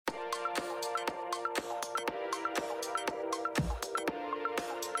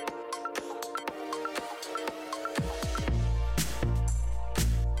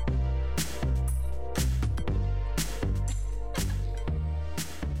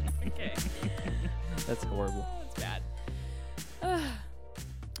That's horrible. It's bad.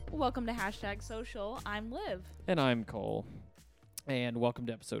 Welcome to Hashtag Social. I'm Liv. And I'm Cole. And welcome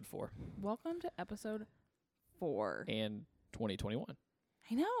to episode 4. Welcome to episode 4. And 2021.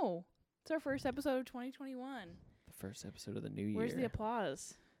 I know. It's our first episode of 2021. The first episode of the new year. Where's the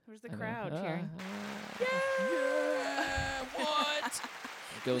applause? Where's the crowd know. cheering? Yeah! What?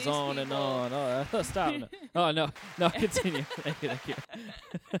 It goes These on and people. on. Oh, stop. No, continue. Thank you.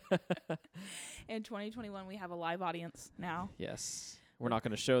 In 2021, we have a live audience now. Yes. We're not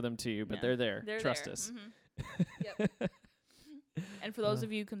going to show them to you, but No, they're there. They're Trust there. us. Mhm. Yep. And for those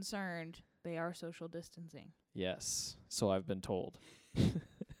of you concerned, they are social distancing. Yes. So I've been told.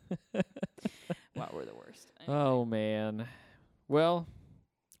 Wow, we're the worst. Anyway. Oh, man. Well,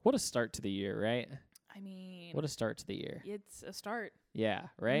 what a start to the year, right? I mean, What a start to the year. it's a start. Yeah,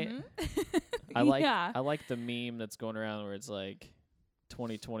 right? Mhm. I like Yeah. I like the meme that's going around where it's like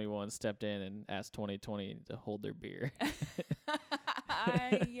 2021 stepped in and asked 2020 to hold their beer.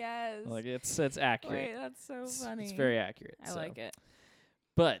 Yes. Like it's accurate. Wait, that's so funny. It's very accurate. I like it.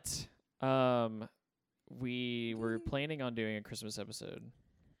 But we were planning on doing a Christmas episode,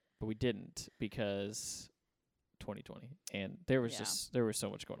 but we didn't because 2020 and there was so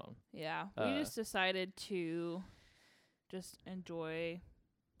much going on. Yeah. We just decided to just enjoy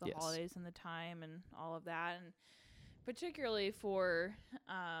the Yes. holidays and the time and all of that, and particularly for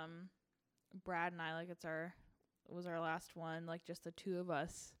Brad and I, like it was our last one, like just the two of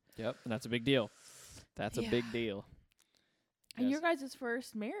us. Yep, and that's a big deal. That's a big deal. And Yes. your guys'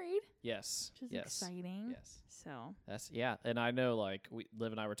 first married, Yes. which is yes. exciting. Yes. So And I know like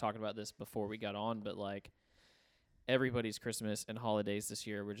Liv and I were talking about this before we got on, but like everybody's Christmas and holidays this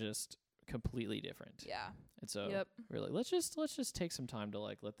year were just completely different. yeah. And so Yep. we're like, let's just take some time to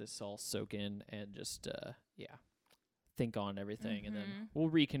like let this all soak in and just think on everything, and then Mhm. we'll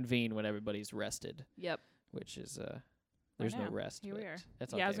reconvene when everybody's rested, Yep. which is there's no now. rest. Here we but are.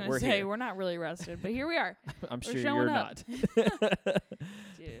 That's Yeah, I was okay. gonna We're say here. we're not really rested, but here we are. I'm we're sure showing you're up. not.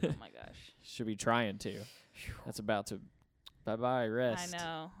 Dude, oh my gosh. Should be trying to. That's about to bye rest. I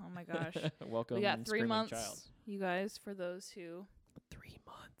know. Oh my gosh. Welcome. We got 3 screaming months, child. you guys, for those who 3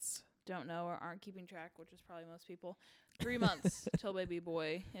 months. don't know or aren't keeping track, which is probably most people. 3 months till baby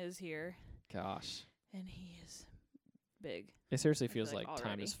boy is here, Gosh. and he is big. It seriously I feel feels like like time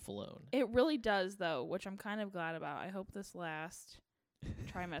already. has flown. It really does, though, which I'm kind of glad about. I hope this last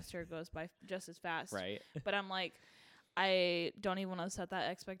trimester goes by just as fast. Right. But I'm like, I don't even want to set that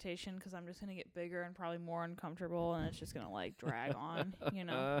expectation because I'm just going to get bigger and probably more uncomfortable, and it's just going to, like, drag on, you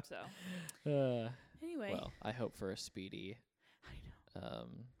know? So, anyway. Well, I hope for a speedy I know.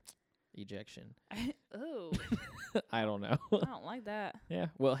 ejection. Oh, I don't know. I don't like that. Yeah.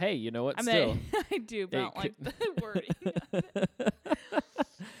 Well, hey, you know what? I Still, mean, I do, but I don't like the wording.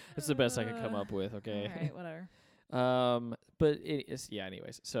 it's the best I could come up with. Okay. All right, whatever. But it's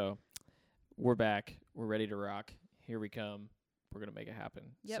anyways. So we're back. We're ready to rock. Here we come. We're gonna make it happen.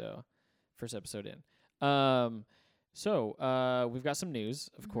 Yep. So first episode in. So we've got some news,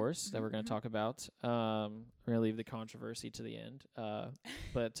 of course, that we're going to talk about. We're going to leave the controversy to the end.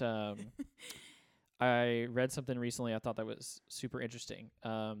 But I read something recently I thought that was super interesting,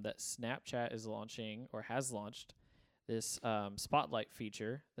 that Snapchat is launching or has launched this spotlight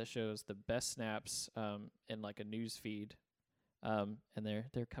feature that shows the best snaps in like a news feed. And they're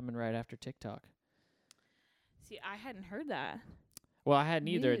coming right after TikTok. See, I hadn't heard that. Well, I hadn't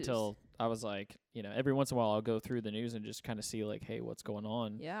either News. until I was like, every once in a while I'll go through the news and just kind of see like, hey, what's going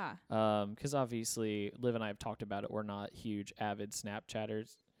on? Yeah. 'Cause obviously Liv and I have talked about it. We're not huge avid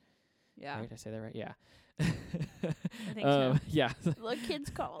Snapchatters. Yeah. Right? Did I say that right? Yeah. I think so. Yeah. What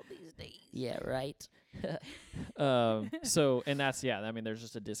kids call it these days. Yeah, right. So, and that's, I mean, there's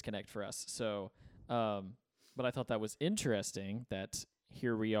just a disconnect for us. So, but I thought that was interesting that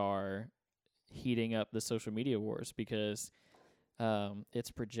here we are heating up the social media wars because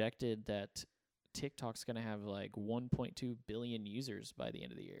it's projected that TikTok's going to have like 1.2 billion users by the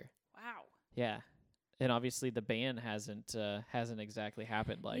end of the year. Wow. Yeah. And obviously the ban hasn't exactly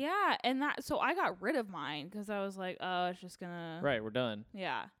happened. Like, yeah, and so I got rid of mine because I was like, oh, it's just gonna. right, we're done.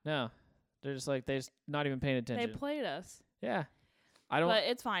 Yeah. No, they're just like, they're just not even paying attention. They played us. Yeah. I don't. But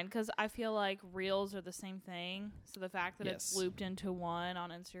it's fine because I feel like Reels are the same thing. So the fact that it's Yes. looped into one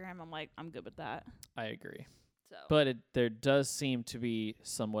on Instagram, I'm like, I'm good with that. I agree. So. But there does seem to be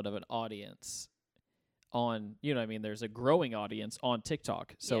somewhat of an audience on, I mean, there's a growing audience on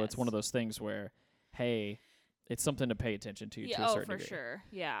TikTok. So it's one of Yes. those things where, hey, it's something to pay attention to Yeah. a Oh, certain for degree. sure.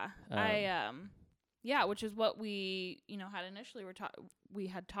 Yeah. Um, Yeah, which is what we, had initially we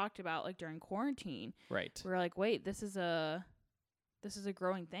had talked about like during quarantine. Right. We were like, wait, this is a this is a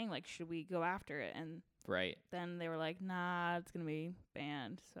growing thing. Like, should we go after it? And right. then they were like, nah, it's going to be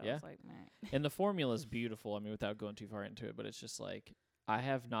banned. So I was like, meh. And the formula is beautiful. I mean, without going too far into it, but it's just like, I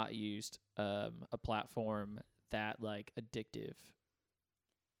have not used a platform that like addictive.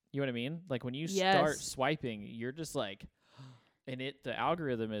 You know what I mean? Like when you start swiping, you're just like, and the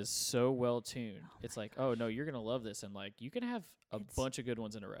algorithm is so well tuned. It's like, oh no, you're gonna love this, and like you can have a bunch of good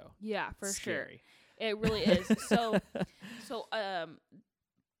ones in a row. Yeah, for Scary. sure. It really is. So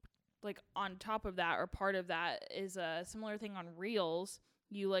like on top of that, or part of that is a similar thing on Reels.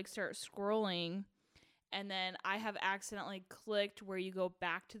 You like start scrolling, and then I have accidentally clicked where you go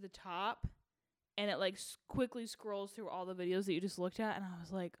back to the top, and it like quickly scrolls through all the videos that you just looked at, and I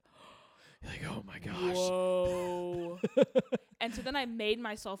was like, oh my gosh. Whoa. And so then I made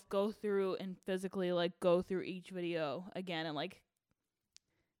myself go through and physically like go through each video again, and like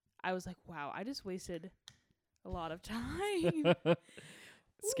I was like, wow, I just wasted a lot of time.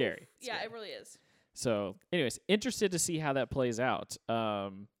 Scary. Yeah, it really is. So anyways, interested to see how that plays out,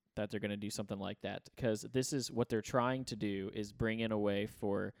 that they're going to do something like that, because this is what they're trying to do, is bring in a way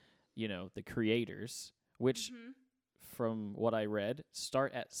for, you know, the creators, which from what I read,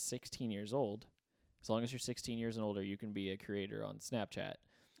 start at 16 years old. As long as you're 16 years and older, you can be a creator on Snapchat.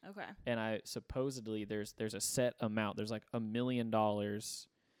 Okay. And I supposedly there's a set amount. There's like $1 million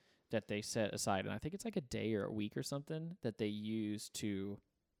that they set aside, and I think it's like a day or a week or something that they use to,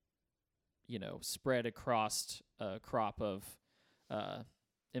 you know, spread across a crop of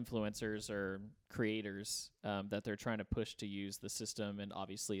influencers or creators that they're trying to push to use the system, and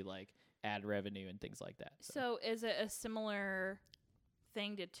obviously like ad revenue and things like that. So is it a similar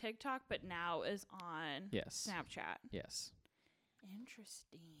thing to TikTok, but now is on Snapchat? Yes.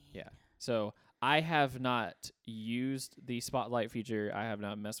 Interesting. Yeah. So I have not used the Spotlight feature. I have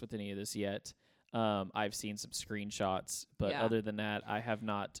not messed with any of this yet. I've seen some screenshots, but other than that, I have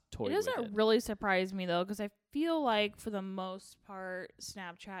not toyed with it. It doesn't really surprise me, though, because I feel like for the most part,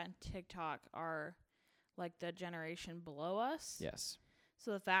 Snapchat and TikTok are like the generation below us. Yes.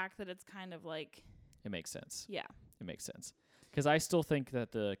 So the fact that it's kind of like... It makes sense. Yeah. It makes sense. Because I still think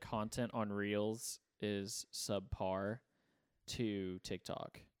that the content on Reels is subpar to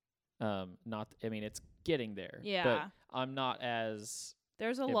TikTok. It's getting there. Yeah. But I'm not as...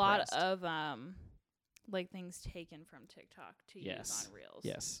 There's a lot of like things taken from TikTok to use on Reels.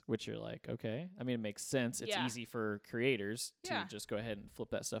 Yes, which you're like, okay. I mean, it makes sense. It's easy for creators to just go ahead and flip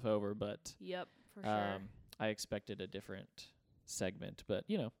that stuff over, but yep, for sure. I expected a different segment, but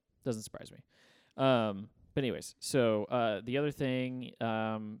you know, doesn't surprise me. But anyways, so the other thing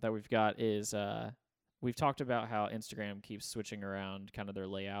that we've got is we've talked about how Instagram keeps switching around kind of their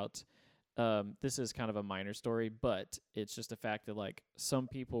layout. This is kind of a minor story, but it's just a fact that like some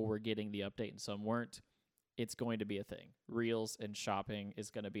people were getting the update and some weren't. It's going to be a thing. Reels and shopping is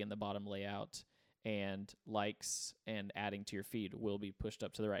going to be in the bottom layout, and likes and adding to your feed will be pushed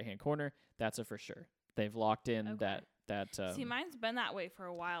up to the right-hand corner. That's a for sure. They've locked in that. See, mine's been that way for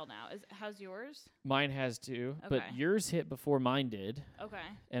a while now. How's yours? Mine has too, but yours hit before mine did. Okay.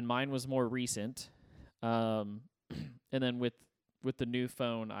 And mine was more recent. And then with the new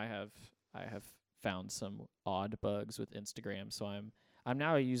phone, I have found some odd bugs with Instagram, so I'm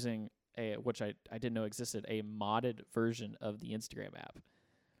now using which I didn't know existed, a modded version of the Instagram app.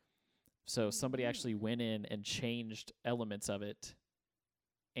 So somebody actually went in and changed elements of it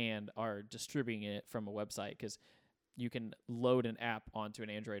and are distributing it from a website, because you can load an app onto an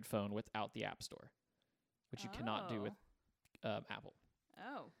Android phone without the App Store, which you cannot do with Apple.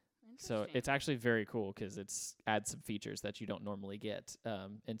 Oh. So it's actually very cool, because it's adds some features that you don't normally get,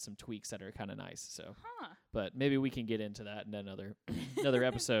 and some tweaks that are kind of nice. So, but maybe we can get into that in another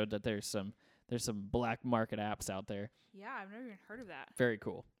episode. That there's some black market apps out there. Yeah, I've never even heard of that. Very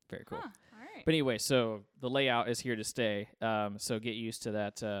cool. Very cool. All right. But anyway, so the layout is here to stay. So get used to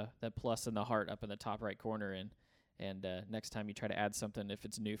that plus and the heart up in the top right corner, and next time you try to add something, if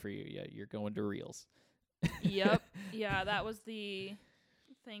it's new for you, you're going to Reels. Yep. Yeah, that was the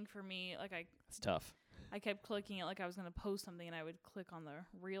thing for me. Like it's tough. I kept clicking it like I was going to post something, and I would click on the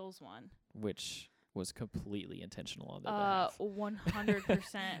Reels one, which was completely intentional on their behalf.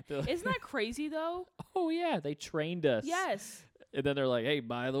 100%. Isn't that crazy though? Oh yeah, they trained us. Yes. And then they're like, "Hey,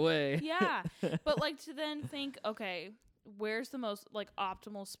 by the way." Yeah. But like to then think, okay, where's the most like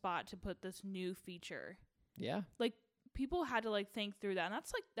optimal spot to put this new feature? Yeah. Like people had to like think through that, and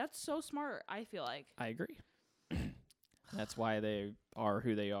that's so smart, I feel like. I agree. That's why they are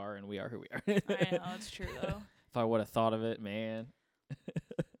who they are, and we are who we are. I know, it's true, though. If I would have thought of it, man.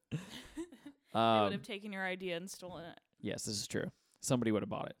 They would have taken your idea and stolen it. Yes, this is true. Somebody would have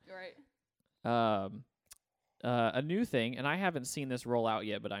bought it. Right. a new thing, and I haven't seen this roll out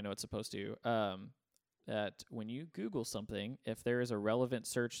yet, but I know it's supposed to. That when you Google something, if there is a relevant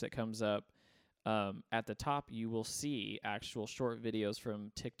search that comes up, at the top, you will see actual short videos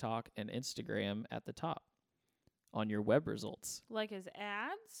from TikTok and Instagram at the top on your web results. Like as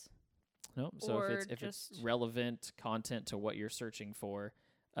ads? Nope. So Or if it's relevant content to what you're searching for,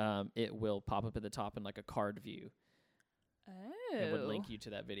 it will pop up at the top in like a card view. Oh. It would link you to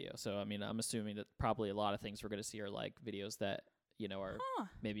that video. So, I mean, I'm assuming that probably a lot of things we're going to see are like videos that, you know, are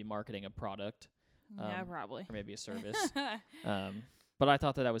maybe marketing a product. Yeah, probably. Or maybe a service. But I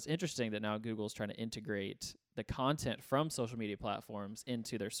thought that was interesting that now Google's trying to integrate the content from social media platforms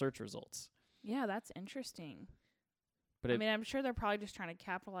into their search results. Yeah, that's interesting. But I mean, I'm sure they're probably just trying to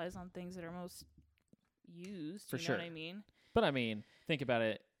capitalize on things that are most used. For you sure. know what I mean? But I mean, think about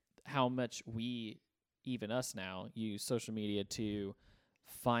it, how much we, even us now, use social media to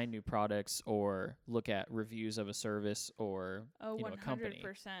find new products or look at reviews of a service or you know, a company.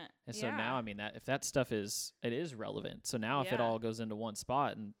 100%. And so now, I mean, that if that stuff is relevant. So now if it all goes into one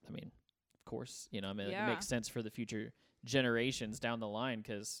spot, and I mean, of course, you know, I mean, it makes sense for the future generations down the line,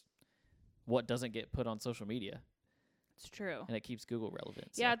 because what doesn't get put on social media? It's true. And it keeps Google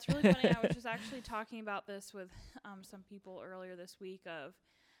relevant. So. Yeah, it's really funny. I was just actually talking about this with some people earlier this week of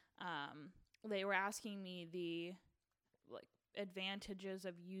they were asking me the like advantages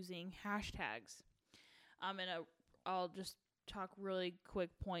of using hashtags. And I'll just talk really quick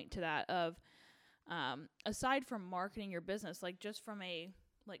point to that of aside from marketing your business, like just from a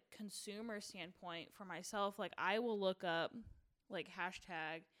like consumer standpoint for myself, like I will look up like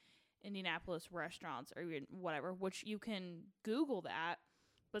hashtag Indianapolis restaurants or even whatever, which you can Google that,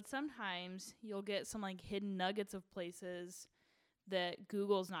 but sometimes you'll get some like hidden nuggets of places that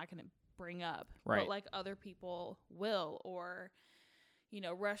Google's not going to bring up, right? But like other people will, or you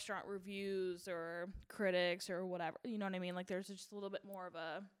know, restaurant reviews or critics or whatever, you know what I mean? Like there's just a little bit more of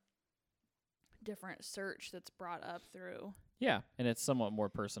a different search that's brought up through. Yeah, and it's somewhat more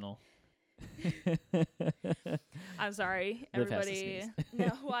personal. I'm sorry, Liv everybody.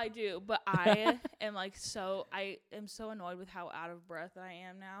 No, I do, but I am like so annoyed with how out of breath I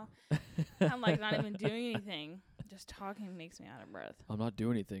am now. I'm like not even doing anything. Just talking makes me out of breath. I'm not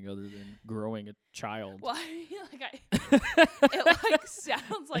doing anything other than growing a child. Well, it like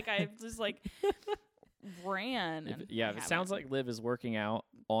sounds like I just like ran. If it sounds like Liv is working out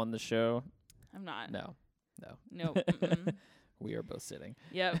on the show, I'm not. No. Nope. We are both sitting.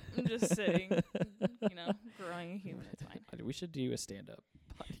 Yep, I'm just sitting, you know, growing a human. It's fine. We should do a stand-up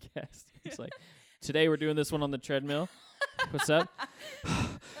podcast. It's like, today we're doing this one on the treadmill. What's up?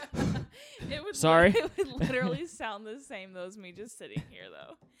 Sorry. It would literally sound the same though as me just sitting here,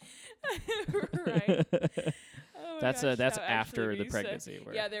 though. Right. Oh that's gosh, that's after the pregnancy.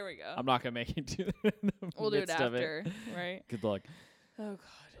 Yeah, there we go. I'm not gonna make it to. We'll do it after, right? Good luck. Oh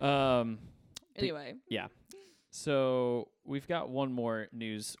God. Anyway. Yeah. So we've got one more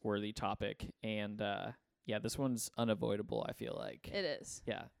newsworthy topic, and this one's unavoidable, I feel like. It is.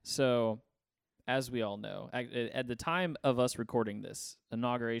 Yeah. So, as we all know, at the time of us recording this,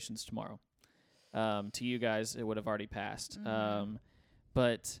 inauguration's tomorrow. To you guys, it would have already passed. Mm-hmm.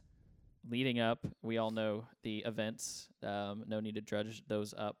 But leading up, we all know the events. No need to dredge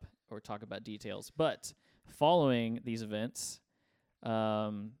those up or talk about details. But following these events,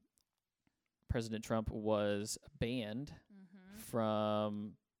 President Trump was banned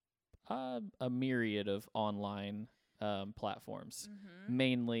from a myriad of online platforms,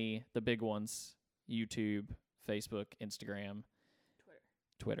 mainly the big ones: YouTube, Facebook, Instagram,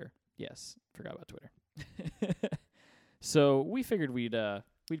 Twitter. Yes, forgot about Twitter. So we figured we'd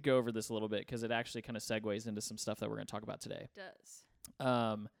go over this a little bit because it actually kind of segues into some stuff that we're going to talk about today. It does.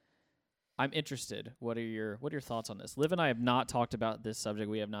 I'm interested. What are your thoughts on this? Liv and I have not talked about this subject.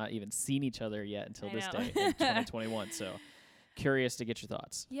 We have not even seen each other yet until this day in 2021. So curious to get your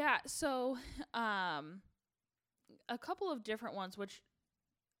thoughts. Yeah. So a couple of different ones, which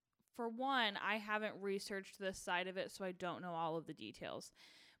for one, I haven't researched this side of it, so I don't know all of the details.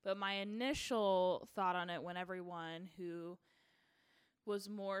 But my initial thought on it when everyone who was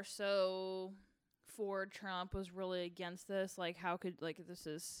more so for Trump was really against this, like how could, like, this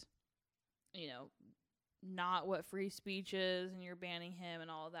is, you know, not what free speech is and you're banning him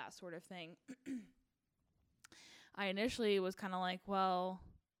and all of that sort of thing. I initially was kind of like, well,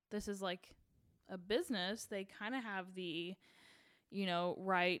 this is like a business. They kind of have the, you know,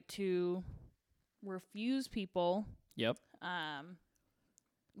 right to refuse people. Yep.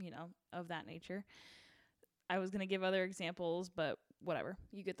 You know, of that nature. I was going to give other examples, but whatever.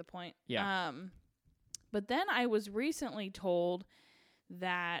 You get the point. Yeah. But then I was recently told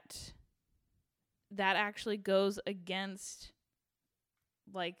that that actually goes against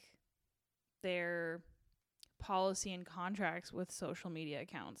like their policy and contracts with social media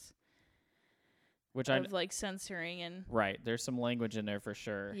accounts which of like censoring and right. There's some language in there for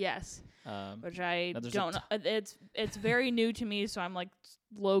sure. yes, Um, which I now there's don't know. It's very new to me, so I'm like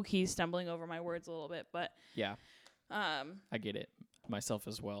low key stumbling over my words a little bit, but yeah, I get it myself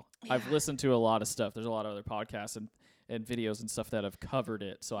as well. Yeah. I've listened to a lot of stuff. There's a lot of other podcasts and videos and stuff that have covered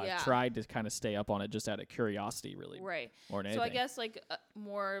it. So Yeah. I've tried to kind of stay up on it just out of curiosity, really, right. more than So anything. I guess like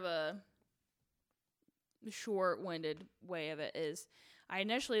more of a short-winded way of it is I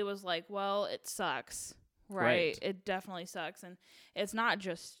initially was like, well, it sucks. Right. It definitely sucks. And it's not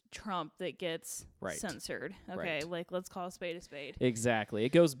just Trump that gets Right. censored. Okay. Right. Like, let's call a spade a spade. Exactly.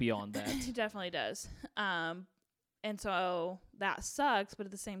 It goes beyond that. It definitely does. And so that sucks. But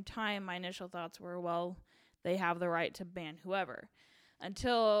at the same time, my initial thoughts were, well, they have the right to ban whoever.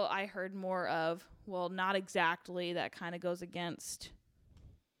 Until I heard more of, well, not exactly. That kind of goes against,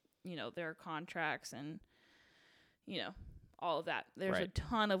 their contracts and, all of that. There's a Right.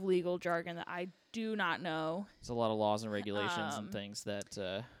 ton of legal jargon that I do not know. There's a lot of laws and regulations and Um, things that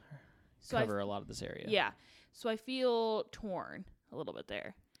So cover a lot of this area. yeah. So I feel torn a little bit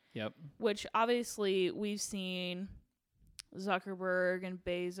there. Yep. Which obviously we've seen Zuckerberg and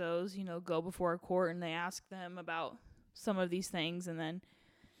Bezos, go before a court and they ask them about some of these things and then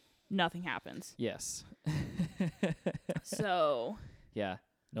nothing happens. Yes. So Yeah.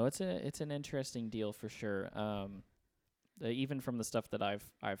 No, it's an interesting deal for sure. Even from the stuff that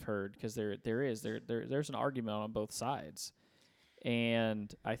I've heard, because there's an argument on both sides,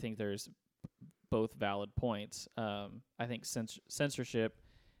 and I think there's both valid points. I think censorship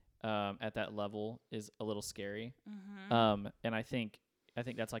at that level is a little scary, and I think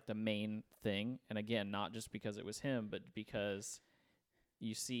that's like the main thing. And again, not just because it was him, but because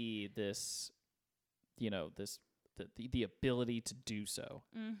you see this, the ability to do so.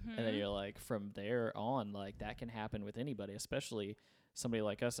 And then you're like, from there on, like that can happen with anybody, especially somebody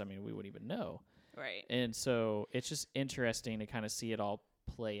like us. I mean, we wouldn't even know. right. And so it's just interesting to kind of see it all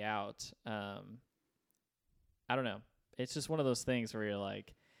play out. I don't know. It's just one of those things where you're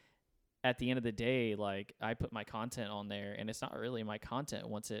like, at the end of the day, like I put my content on there and it's not really my content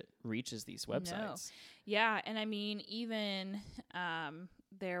once it reaches these websites. Yeah. And I mean, even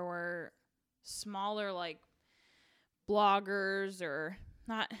there were smaller like bloggers or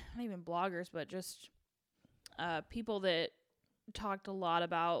not even bloggers, but just people that talked a lot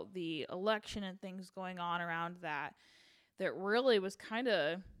about the election and things going on around that really was kind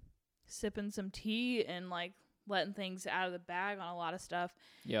of sipping some tea and like letting things out of the bag on a lot of stuff.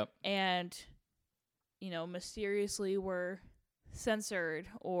 Yep. And, mysteriously were censored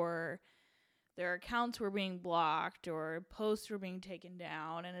or their accounts were being blocked or posts were being taken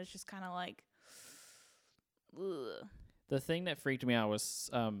down. And it's just kind of like, ugh. The thing that freaked me out was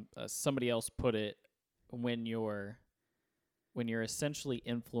somebody else put it when you're essentially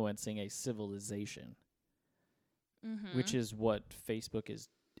influencing a civilization, which is what Facebook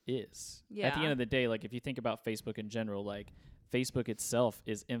is. Yeah. At the end of the day, like if you think about Facebook in general, like Facebook itself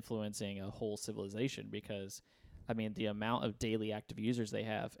is influencing a whole civilization because, I mean, the amount of daily active users they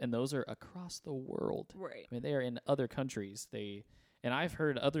have, and those are across the world. Right. I mean, they are in other countries. And I've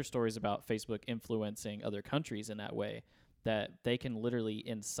heard other stories about Facebook influencing other countries in that way, that they can literally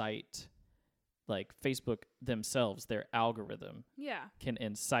incite, like Facebook themselves, their algorithm Yeah. can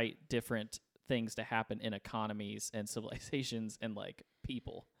incite different things to happen in economies and civilizations and like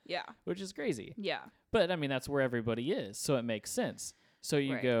people, Yeah. which is crazy. Yeah. But I mean, that's where everybody is. So it makes sense. So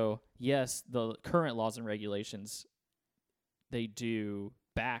you Right. go, yes, the current laws and regulations, they do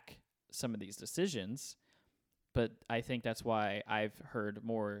back some of these decisions. But I think that's why I've heard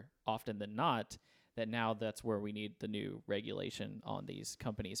more often than not that now that's where we need the new regulation on these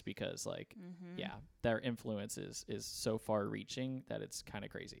companies because, like, yeah, their influence is so far reaching that it's kind of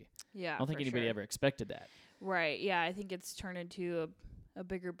crazy. Yeah. I don't think for anybody sure. ever expected that. Right. Yeah. I think it's turned into a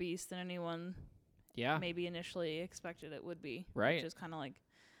bigger beast than anyone Yeah. maybe initially expected it would be. Right. Which is kind of like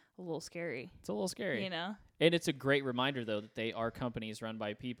a little scary. It's a little scary. And it's a great reminder, though, that they are companies run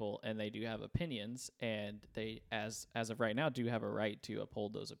by people and they do have opinions, and they, as of right now, do have a right to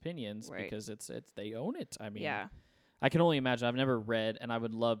uphold those opinions because it's they own it. I mean, yeah. I can only imagine. I've never read, and I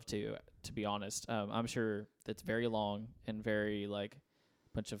would love to be honest. I'm sure it's very long and very like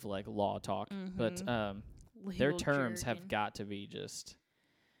bunch of like law talk, but their Legal terms have jargon. got to be just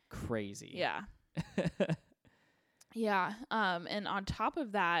crazy. Yeah. Yeah. And on top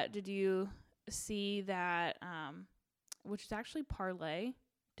of that, did you see that which is actually Parlay?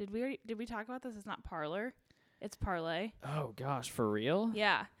 Did we talk about this? It's not Parler. It's Parlay. Oh gosh, for real?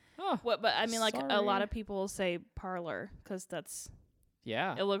 Yeah. Oh, What? But I mean, like a sorry. lot of people say Parlor because that's.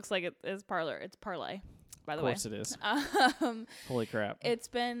 Yeah. It looks like it is Parlor. It's Parlay, by the Of way. course it is. Um, Holy crap. it's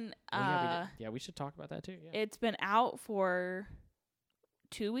been we should talk about that too. Yeah. it's been out for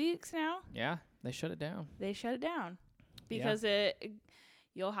 2 weeks now. Yeah. They shut it down. They shut it down because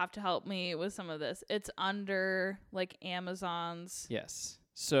you'll have to help me with some of this. It's under like Amazon's. Yes.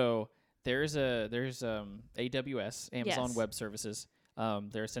 So there's AWS, Amazon Yes. Web Services.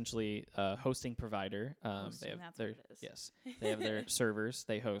 They're essentially a hosting provider. Hosting, They have that's their what it is. yes, they have their servers.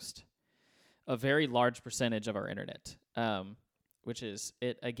 They host a very large percentage of our internet. Which is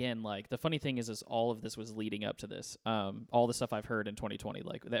it again. Like the funny thing is all of this was leading up to this. All the stuff I've heard in 2020,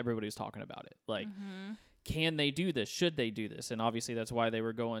 like everybody was talking about it. Like, can they do this? Should they do this? And obviously that's why they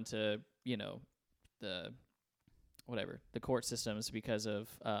were going to the court systems because of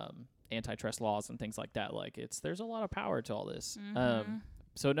antitrust laws and things like that. Like there's a lot of power to all this.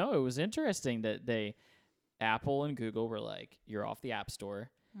 So no, it was interesting that Apple and Google were like, you're off the App Store,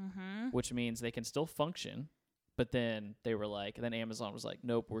 which means they can still function. But then they were like, and then Amazon was like,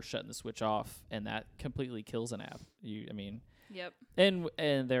 nope, we're shutting the switch off, and that completely kills an app. Yep. And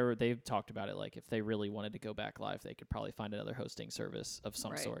they've talked about it, like if they really wanted to go back live, they could probably find another hosting service of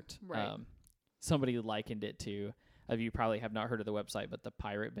some sort. Right. Somebody likened it to, you probably have not heard of the website, but the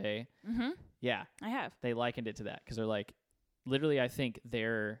Pirate Bay. Yeah, I have. they likened it to that because they're like, literally, I think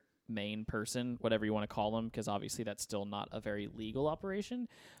their main person, whatever you want to call them, because obviously that's still not a very legal operation,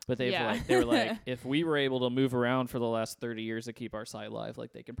 but they were like, if we were able to move around for the last 30 years to keep our site live,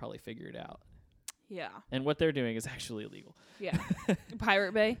 like they can probably figure it out. Yeah. And what they're doing is actually illegal. Yeah.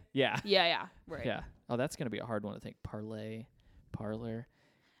 Pirate Bay? Yeah. Yeah. Right. Yeah. Oh, that's going to be a hard one to think. Parlor.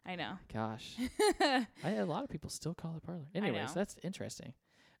 I know. Gosh. A lot of people still call it Parlor. Anyways, know. that's interesting.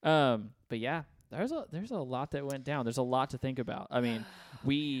 But yeah, there's a lot that went down. There's a lot to think about. I mean,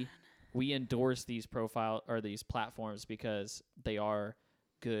 we endorse these these platforms because they are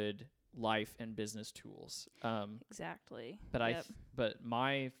good life and business tools. Exactly. But but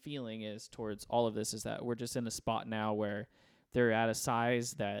my feeling is towards all of this is that we're just in a spot now where they're at a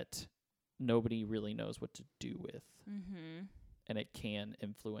size that nobody really knows what to do with. And it can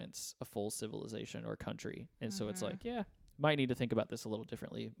influence a full civilization or country. And so it's like, might need to think about this a little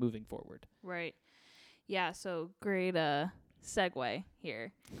differently moving forward. Right. Yeah, so great segue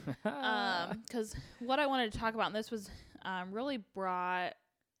here. Because what I wanted to talk about, and this was really brought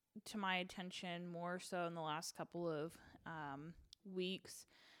to my attention more so in the last couple of weeks.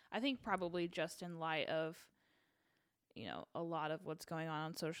 I think probably just in light of, a lot of what's going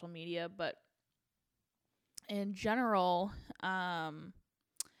on social media, but in general,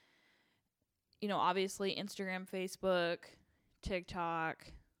 obviously Instagram, Facebook, TikTok,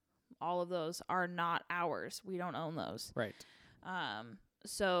 all of those are not ours. We don't own those. Right.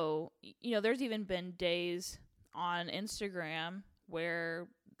 So, there's even been days on Instagram where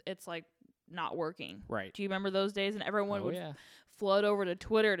it's like not working. Right. Do you remember those days? And everyone would flood over to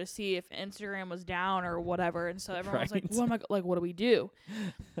Twitter to see if Instagram was down or whatever. And so everyone was like, what do we do?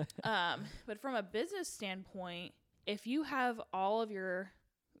 But from a business standpoint, if you have all of your,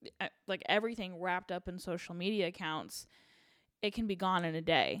 everything wrapped up in social media accounts, it can be gone in a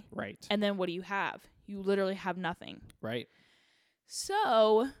day. Right. And then what do you have? You literally have nothing. Right.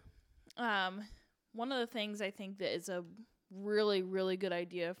 So, one of the things I think that is a really, really good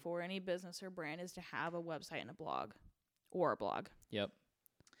idea for any business or brand is to have a website and a blog. Or a blog. Yep.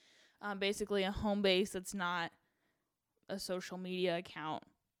 Basically a home base that's not a social media account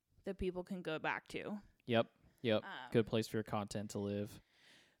that people can go back to. Yep. Good place for your content to live.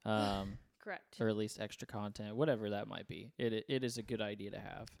 Correct. Or at least extra content, whatever that might be. It is a good idea to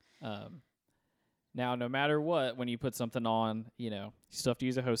have. Now, no matter what, when you put something on, you still have to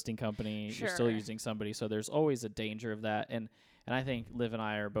use a hosting company. Sure. You're still using somebody. So there's always a danger of that. And I think Liv and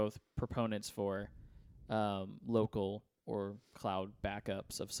I are both proponents for local or cloud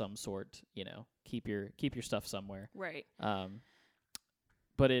backups of some sort. Keep your stuff somewhere. Right.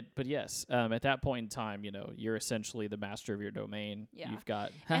 But yes, at that point in time, you're essentially the master of your domain. Yeah. You've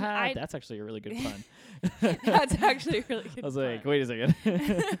got that's actually a really good pun. That's actually a really good I was pun. like, wait a second.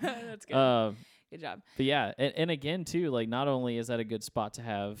 That's good. Good job. But yeah, and again too, like not only is that a good spot to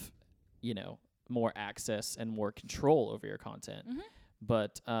have, more access and more control over your content,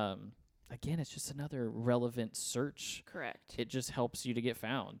 but again, it's just another relevant search. Correct. It just helps you to get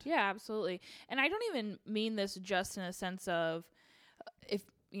found. Yeah, absolutely. And I don't even mean this just in a sense of if,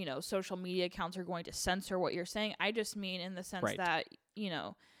 social media accounts are going to censor what you're saying. I just mean in the sense that,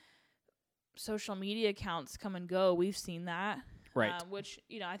 social media accounts come and go. We've seen that. Right. Which,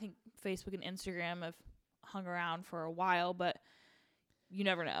 I think Facebook and Instagram have hung around for a while, but you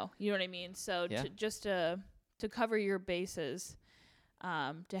never know. You know what I mean? So Yeah. to cover your bases,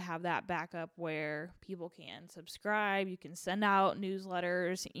 to have that backup where people can subscribe, you can send out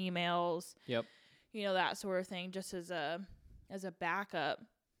newsletters, emails, Yep. that sort of thing, just as a backup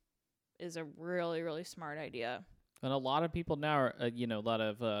is a really, really smart idea. And a lot of people now are, a lot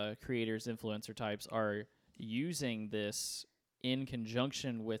of creators, influencer types are using this in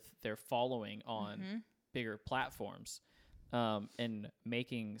conjunction with their following on bigger platforms, and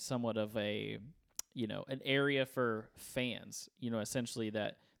making somewhat of a, an area for fans, essentially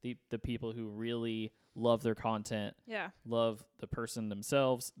that the people who really love their content, love the person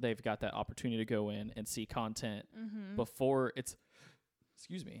themselves, they've got that opportunity to go in and see content before it's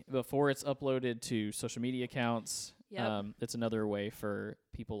uploaded to social media accounts. Yep. It's another way for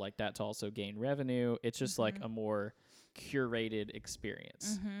people like that to also gain revenue. It's just like a more curated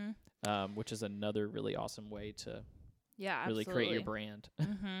experience, which is another really awesome way to really create your brand. There's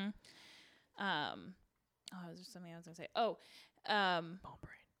something I was gonna say. Bone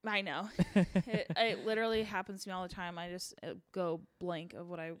brain. I know. it literally happens to me all the time. I just go blank of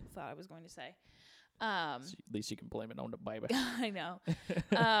what I thought I was going to say. So at least you can blame it on the baby. I know.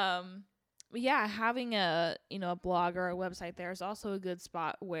 Yeah, having a blog or a website there is also a good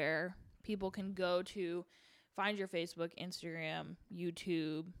spot where people can go to find your Facebook, Instagram,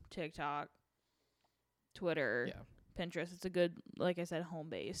 YouTube, TikTok, Twitter, Pinterest. It's a good, like I said, home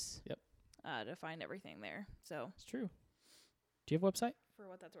base. Yep. To find everything there. So it's true. Do you have a website? For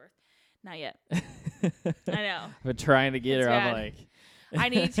what that's worth. Not yet. I know. I've been trying to get her. Bad. I'm like, I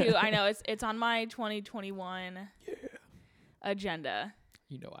need to. I know it's on my 2021 agenda.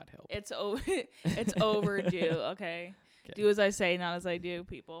 I'd help. It's it's overdue. Okay. Do as I say, not as I do,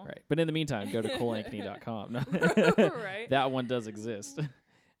 people. Right. But in the meantime, go to ColeAnthony.com. No. Right. That one does exist.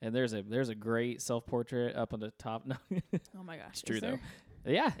 And there's a great self-portrait up on the top. No. Oh my gosh. It's true though.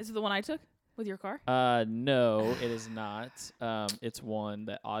 Yeah. Is it the one I took with your car? No, it is not. It's one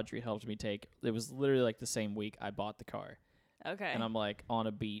that Audrey helped me take. It was literally like the same week I bought the car. Okay. And I'm like on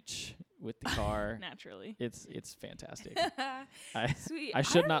a beach with the car. Naturally. It's fantastic. Sweet. I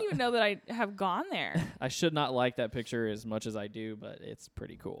should don't not even know that I have gone there. I should not like that picture as much as I do, but it's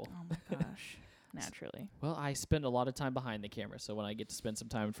pretty cool. Oh my gosh. Naturally. Well, I spend a lot of time behind the camera, so when I get to spend some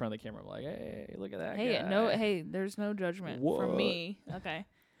time in front of the camera, I'm like, hey, look at that guy. There's no judgment What? from me. Okay.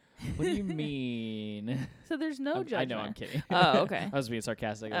 What do you mean? So there's no judgment. I know, I'm kidding. Oh, okay. I was being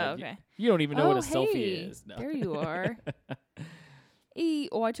sarcastic. Oh, Like, okay. You don't even know what a selfie is. No. There you are.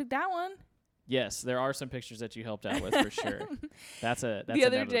 I took that one. Yes, there are some pictures that you helped out with for sure. That's the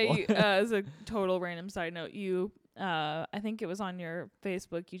other inevitable. day, as a total random side note, you, I think it was on your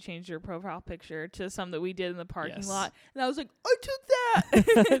Facebook, you changed your profile picture to some that we did in the parking lot, and I was like, I took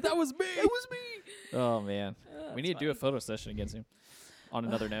that. That was me. It was me. Oh man, we need to do a photo session again soon. On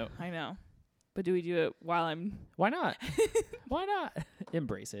another note, I know, but do we do it while I'm? Why not? Why not?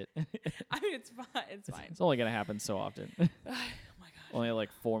 Embrace it. I mean, it's fine. It's fine. It's only gonna happen so often. Oh my gosh. Only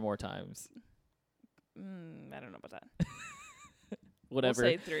like 4 more times. I don't know about that. Whatever.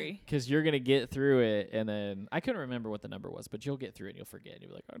 We'll say 3. Because you're going to get through it, and then I couldn't remember what the number was, but you'll get through it and you'll forget. And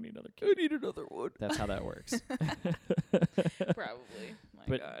you'll be like, I need another one. That's how that works. Probably.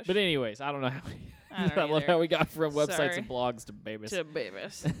 Gosh. But anyways, I don't know how I love how we got from websites Sorry. and blogs to babies.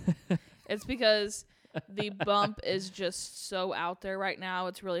 It's because the bump is just so out there right now.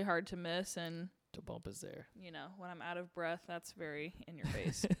 It's really hard to miss. And The bump is there. When I'm out of breath, that's very in your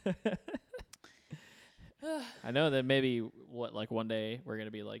face. I know that maybe one day we're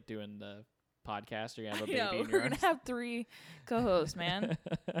gonna be like doing the podcast. You're gonna have a baby in your we're gonna arms. have 3 co-hosts, man.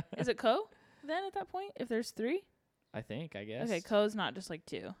 Is it co then at that point? If there's 3, I guess. okay. Co-'s not just like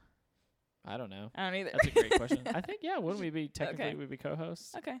 2. I don't know. I don't either. That's a great question. I think wouldn't we be technically we'd be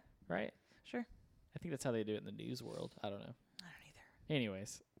co-hosts? Okay. Right. Sure. I think that's how they do it in the news world. I don't know. I don't either.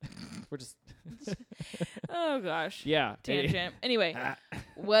 Anyways, we're just. Oh gosh. Yeah. Tangent. Anyway,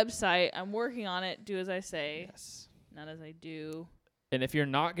 website. I'm working on it. Do as I say. Yes. Not as I do. And if you're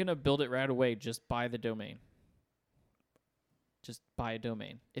not gonna build it right away, just buy the domain. Just buy a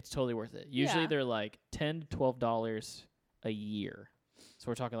domain. It's totally worth it. Usually they're like $10 to $12 a year. So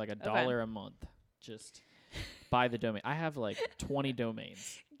we're talking like $1 a month. Just buy the domain. I have like 20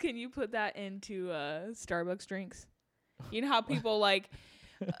 domains. Can you put that into Starbucks drinks? You know how people like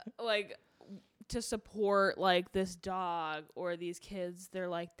to support like this dog or these kids, they're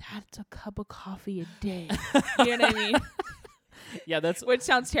like, that's a cup of coffee a day. You know what I mean? Yeah, that's which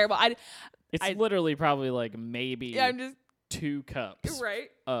sounds terrible. It's literally probably like maybe I'm just 2 cups. Right.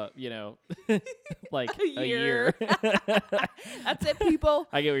 You know, like A a year. year. That's it, people.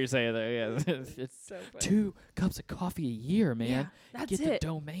 I get what you're saying there. Yeah, it's So funny. 2 cups of coffee a year, man. Yeah, that's Get it. the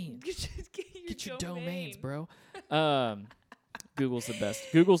domain. Get Your domain. domains, bro. Google's the best.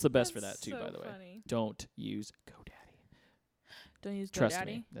 Google's the best for that That's too, so by the way. funny. Don't use GoDaddy. Don't use Trust GoDaddy.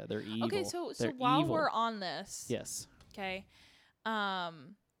 me. Yeah, they're evil. Okay, so They're while evil. we're on this, Yes. okay,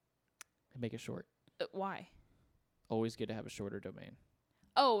 Make it short. why? Always good to have a shorter domain.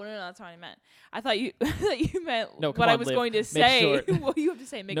 Oh no, that's not what I meant. I thought you that you meant No, come what I on, was Liv. going to Make say. short. What you have to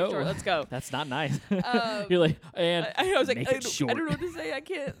say? Make No. it short. Let's go. That's not nice. Um, You're like, and I was like, make I it don't, short. I don't know what to say. I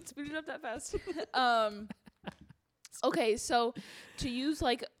can't speed it up that fast. Okay, so to use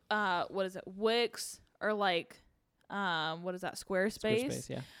like what is it, Wix or like what is that, Squarespace? Squarespace,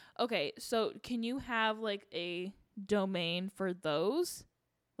 yeah. Okay, so can you have like a domain for those,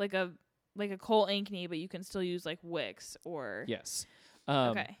 like a Cole Ankney, but you can still use like Wix or Yes.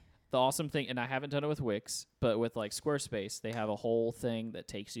 okay. The awesome thing, and I haven't done it with Wix, but with like Squarespace, they have a whole thing that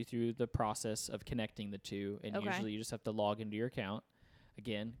takes you through the process of connecting the two, and Okay. usually you just have to log into your account.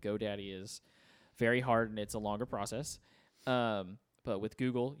 Again, GoDaddy is very hard, and it's a longer process. But with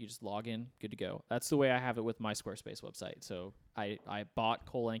Google, you just log in, good to go. That's the way I have it with my Squarespace website. So I bought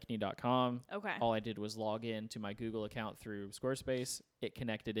ColeAnkney.com. Okay. All I did was log in to my Google account through Squarespace. It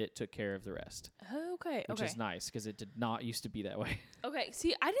connected it, took care of the rest, Okay. which Okay. is nice because it did not used to be that way. Okay.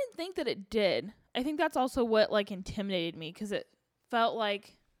 See, I didn't think that it did. I think that's also what like intimidated me because it felt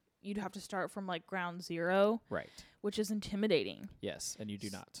like you'd have to start from like ground zero, Right. which is intimidating. Yes, and you do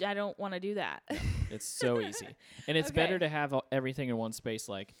not. I don't want to do that. It's so easy. And it's Okay. better to have everything in one space.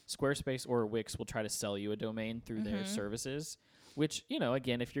 Like Squarespace or Wix will try to sell you a domain through their services, which, you know,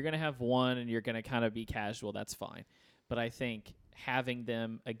 again, if you're going to have one and you're going to kind of be casual, that's fine. But I think having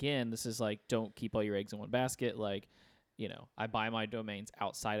them, again, this is like, don't keep all your eggs in one basket. Like, you know, I buy my domains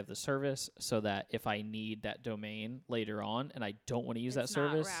outside of the service so that if I need that domain later on and I don't want to use that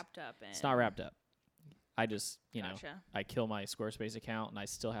service, it's not wrapped up. I just, you know, Gotcha. I kill my Squarespace account and I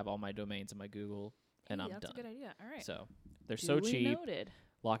still have all my domains in my Google and I'm that's done. a good idea. All right. So they're so Duly cheap. Noted.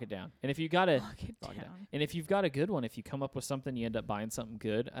 Lock it down. And if you got to Lock it lock it down. down. And if you've got a good one, if you come up with something, you end up buying something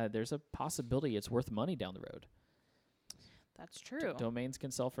good, there's a possibility it's worth money down the road. That's true. Domains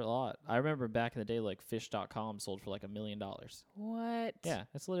can sell for a lot. I remember back in the day, like fish.com sold for like $1 million. What? Yeah,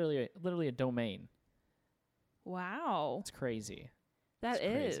 it's literally a domain. Wow. It's crazy. That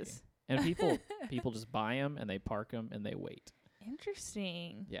It's is crazy. And people just buy them and they park them and they wait.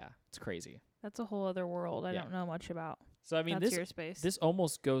 interesting. Yeah, it's crazy. That's a whole other world I Yeah. don't know much about. So I mean, That's your space. this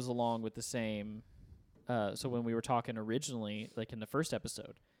almost goes along with the same. So when we were talking originally, like in the first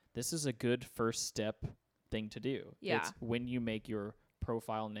episode, this is a good first step thing to do. Yeah. It's when you make your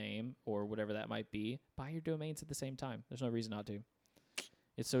profile name or whatever that might be, buy your domains at the same time. There's no reason not to.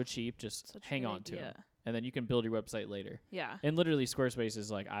 It's so cheap. Just Such a hang good on to idea. them. And then you can build your website later. Yeah. And literally Squarespace is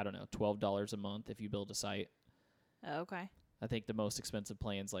like, I don't know, $12 a month if you build a site. Okay. I think the most expensive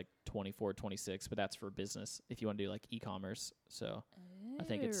plan's like $24, $26, but that's for business if you want to do like e-commerce. So I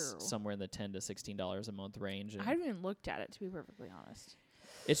think it's Ew. somewhere in the $10 to $16 a month range. And I haven't even looked at it, to be perfectly honest.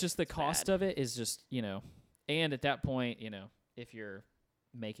 it's just the cost bad. of it is just, you know, and at that point, you know, if you're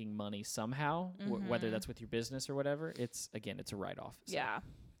making money somehow, whether Mhm. that's with your business or whatever, it's a write-off. So Yeah.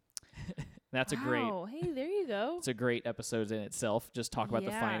 that's a great, Wow. Hey, there you go. it's a great episode in itself. Just talk about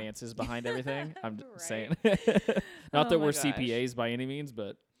the Yeah. finances behind everything. I'm Right. saying, not Oh that my we're gosh. CPAs by any means,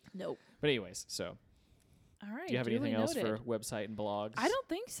 but Nope. anyways, so All right. do you have duly anything else noted. for website and blogs? I don't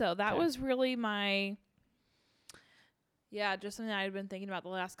think so. That Okay. was really my, just something I had been thinking about the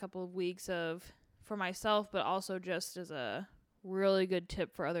last couple of weeks for myself, but also just as a really good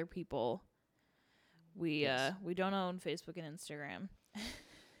tip for other people. We Yes. we don't own Facebook and Instagram,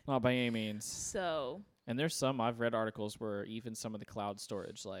 Not by any means. so And there's some, I've read articles where even some of the cloud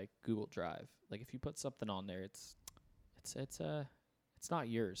storage, like Google Drive, like if you put something on there, it's not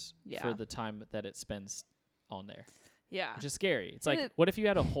yours Yeah. for the time that it spends on there, yeah, which is scary. It's And like, what if you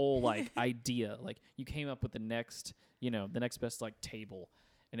had a whole like idea, like you came up with the next best like table,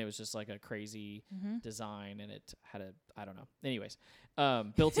 and it was just like a crazy design, and it had I don't know. Anyways,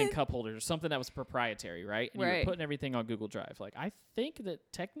 built-in cup holders or something that was proprietary, right? And you Right. were putting everything on Google Drive. Like, I think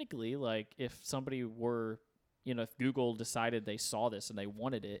that technically, like, if somebody were, if Google decided they saw this and they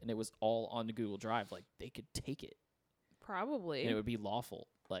wanted it, and it was all on the Google Drive, like, they could take it, probably. and it would be lawful,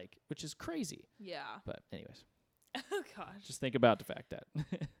 like, which is crazy. Yeah. But anyways, Oh gosh. just think about the fact that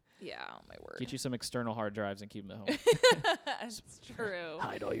Yeah. Oh my word. get you some external hard drives and keep them at home. That's true.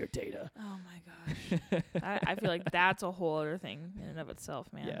 Hide all your data. Oh my gosh. I feel like that's a whole other thing in and of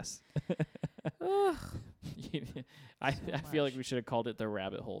itself, man. Yes. Ugh. I So feel like much. we should have called it the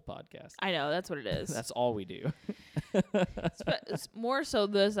Rabbit Hole Podcast. I know that's what it is. That's all we do. It's more so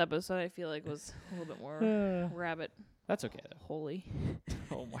this episode. I feel like was a little bit more rabbit That's okay though. holy.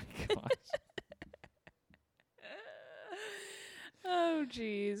 Oh my gosh. Oh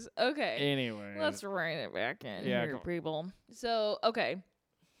jeez. Okay. Anyway, Let's rein it back in Yeah, here, go on. people. So, okay.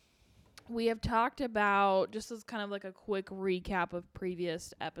 We have talked about, just as kind of like a quick recap of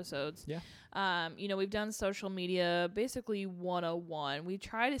previous episodes. Yeah. We've done social media basically 101. We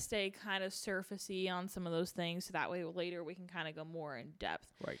try to stay kind of surfacey on some of those things so that way later we can kind of go more in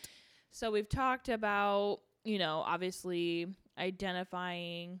depth. right. So we've talked about, obviously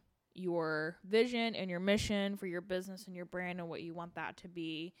identifying your vision and your mission for your business and your brand and what you want that to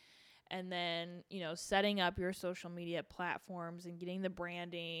be. And then, setting up your social media platforms and getting the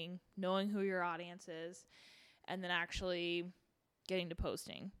branding, knowing who your audience is, and then actually getting to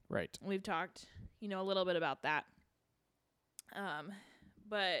posting. Right. We've talked, a little bit about that.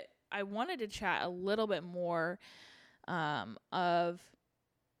 But I wanted to chat a little bit more of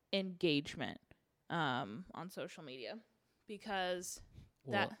engagement on social media because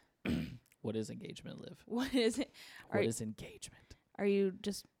Well, what is engagement, Liv? what is it? What is engagement? Are you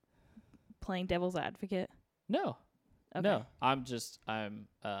just playing devil's advocate? No. Okay. No. I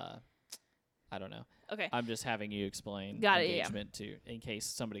don't know. Okay. I'm just having you explain Got it, yeah. engagement to in case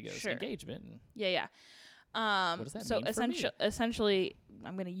somebody goes Sure. engagement. And Yeah. what does that So mean for me? essentially,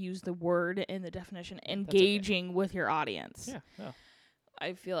 I'm going to use the word in the definition, okay. engaging with your audience. Yeah. Oh.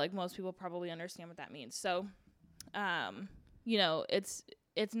 I feel like most people probably understand what that means. So,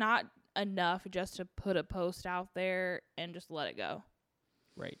 it's not enough just to put a post out there and just let it go.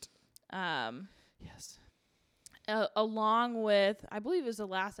 Right. Yes. Along with, I believe it was the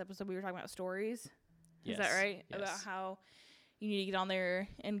last episode we were talking about stories. Yes. Is that right? Yes. About how you need to get on there,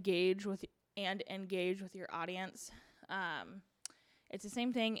 engage with your audience. It's the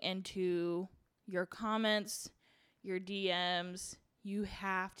same thing into your comments, your DMs. You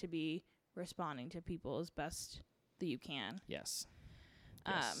have to be responding to people as best that you can. Yes.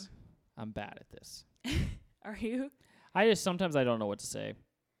 Yes. I'm bad at this. Are you? Sometimes I don't know what to say,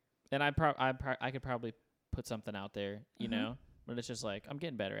 and I could probably put something out there, Mhm. but it's just like I'm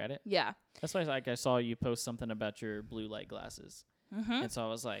getting better at it. Yeah. That's why I saw you post something about your blue light glasses, Mm-hmm. and so I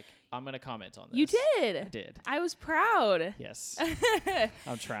was like, I'm gonna comment on this. You I did. did. I was proud. Yes.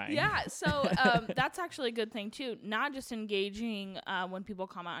 I'm trying. Yeah, so that's actually a good thing too. Not just engaging when people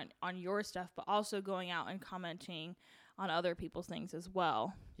comment on your stuff, but also going out and commenting on other people's things as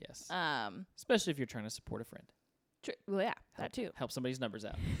well. Yes. Especially if you're trying to support a friend. Well, yeah, that too. Help somebody's numbers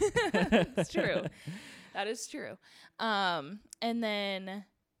out. It's true. That is true. And then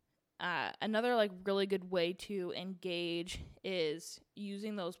another like really good way to engage is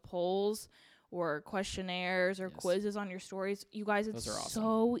using those polls or questionnaires or Yes. quizzes on your stories. You guys, it's Those are awesome.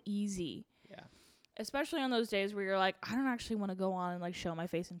 so easy. Yeah. Especially on those days where you're like, I don't actually want to go on and like show my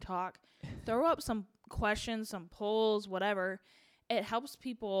face and talk. Throw up some questions, some polls, whatever. It helps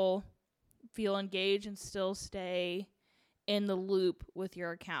people feel engaged and still stay in the loop with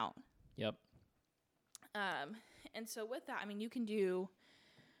your account. Yep. And so with that, I mean, you can do,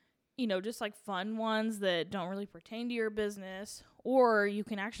 just like fun ones that don't really pertain to your business, or you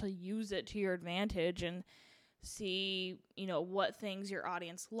can actually use it to your advantage and see, what things your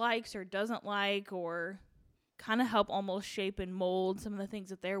audience likes or doesn't like, or kind of help almost shape and mold some of the things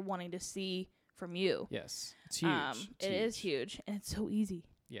that they're wanting to see from you. Yes. It's huge. It is huge, and it's so easy.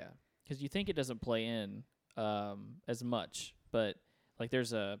 Yeah. Because you think it doesn't play in as much, but like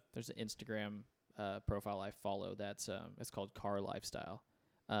there's an Instagram profile I follow that's it's called Car Lifestyle.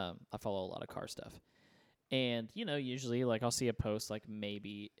 I follow a lot of car stuff, and usually like I'll see a post like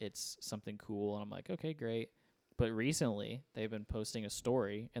maybe it's something cool, and I'm like, okay, great. But recently they've been posting a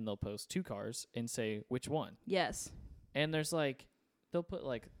story, and they'll post 2 cars and say which one, Yes. and there's like they'll put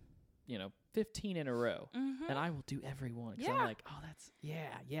like 15 in a row. Mm-hmm. And I will do every one. 'Cause Yeah. I'm like, oh, that's, yeah.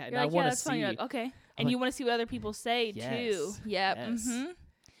 And You're I like, want to that's fun. see. You're like, okay. And like, you want to see what other people say, too. Yes, Yep. yes. Mm-hmm.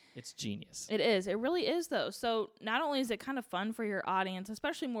 It's genius. It is. It really is, though. So not only is it kind of fun for your audience,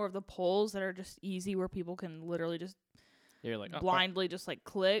 especially more of the polls that are just easy where people can literally just You're like, blindly just like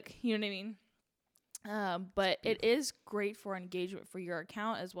click. You know what I mean? But it is great for engagement for your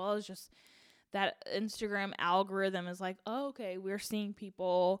account, as well as just that Instagram algorithm is like, oh, okay, we're seeing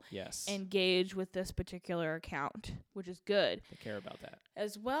people yes. engage with this particular account, which is good. They care about that.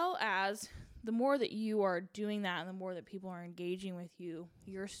 As well as the more that you are doing that and the more that people are engaging with you,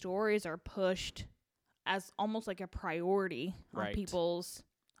 your stories are pushed as almost like a priority on Right. people's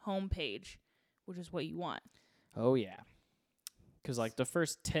homepage, which is what you want. Oh, yeah. Because, like, the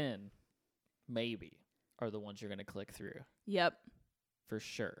first 10, maybe, are the ones you're going to click through Yep. for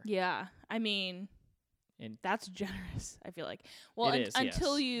sure. Yeah. I mean, And that's generous, I feel like. Well, It is,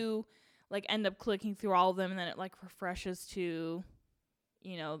 until yes. you like end up clicking through all of them and then it like refreshes to,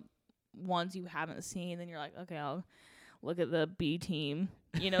 you know, ones you haven't seen, then you're like, okay, I'll look at the B team,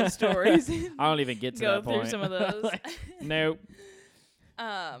 you know, stories. I don't even get to Go that through point. some of those. Like, nope.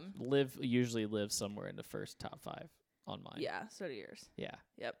 Um, Usually live somewhere in the first top 5 on mine. yeah, so do yours. Yeah.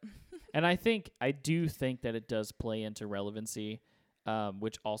 Yep. And I do think that it does play into relevancy,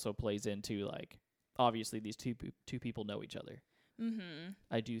 which also plays into like obviously these two people know each other. Mhm.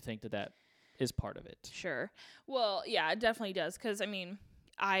 I do think that is part of it. Sure. Well, yeah, it definitely does. Because, I mean,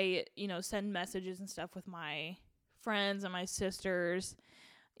 I, you know, send messages and stuff with my friends and my sisters,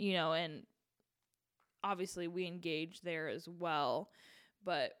 you know, and obviously we engage there as well.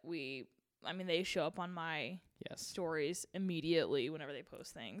 But they show up on my Yes. stories immediately whenever they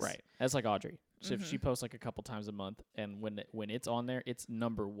post things. Right. That's like Audrey. So if Mhm. she posts like a couple times a month, and when it's on there, it's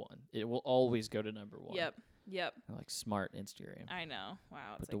number 1. It will always go to number 1. Yep. Like smart Instagram. I know.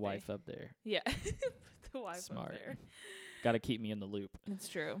 Wow. Put It's the like wife up there. Yeah. Put the wife Smart. up there. Got to keep me in the loop. It's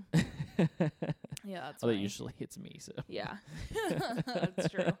true. Yeah, that's Although funny. usually it's me, so Yeah. That's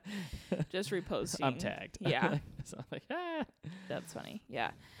true. Just reposting. I'm tagged. Yeah. So I'm like, ah. That's funny.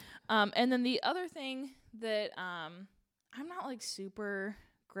 Yeah. And then the other thing that I'm not like super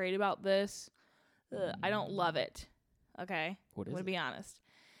great about this. I don't love it. Okay. What is I'm gonna it? be honest.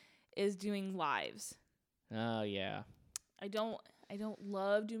 Is doing lives. Oh yeah. I don't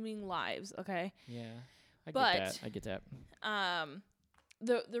love doing lives, okay? Yeah. But- I get that.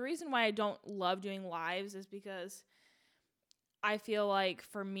 The reason why I don't love doing lives is because I feel like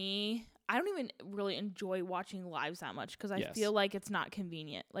for me, I don't even really enjoy watching lives that much because I Yes. feel like it's not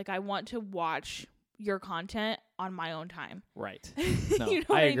convenient. Like I want to watch your content on my own time. Right. You No, know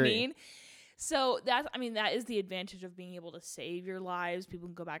what I I agree. mean? So that is the advantage of being able to save your lives. People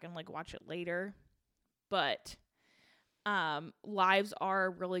can go back and like watch it later. But lives are a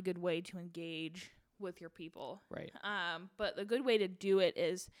really good way to engage with your people. Right. But the good way to do it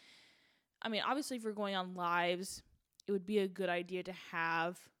is, obviously if you're going on lives, it would be a good idea to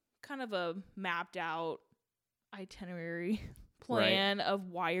have kind of a mapped out itinerary plan of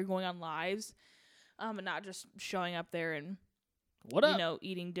why you're going on lives. And not just showing up there and, What up?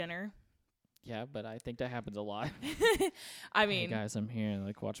 eating dinner. Yeah, but I think that happens a lot. I Hey mean, guys, I'm here.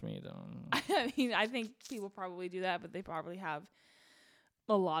 Like, watch me. I think people probably do that, but they probably have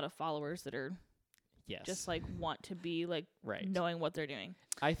a lot of followers that are Yes. just like want to be like right. knowing what they're doing.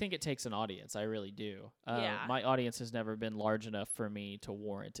 I think it takes an audience. I really do. Yeah. My audience has never been large enough for me to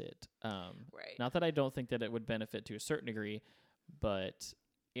warrant it. Right. Not that I don't think that it would benefit to a certain degree, but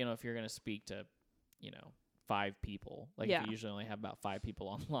if you're going to speak to, 5 people, like Yeah. if you usually only have about 5 people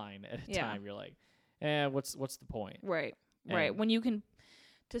online at a Yeah. time, you're like, what's the point? Right. Right. And- When you can,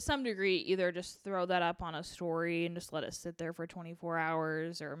 to some degree, either just throw that up on a story and just let it sit there for 24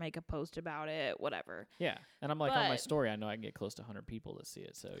 hours or make a post about it, whatever. Yeah. And I'm like, on my But- story, I know I can get close to 100 people to see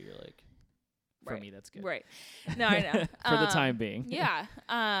it. So you're like, for Right. me, that's good. Right. No, I know. For the time being. Yeah.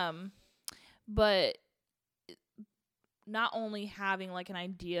 But not only having like an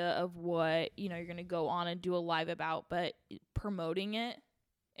idea of what, you're going to go on and do a live about, but promoting it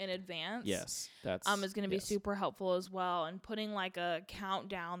in advance. Yes. That's Is going to be yes. super helpful as well. And putting like a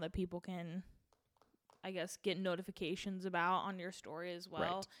countdown that people can, I guess, get notifications about on your story as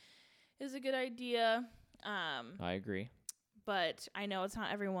well is a good idea. I agree. But I know it's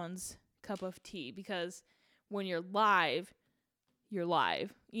not everyone's cup of tea because when you're live,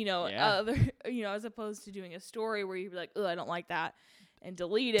 Yeah. as opposed to doing a story where you're like, oh, I don't like that, and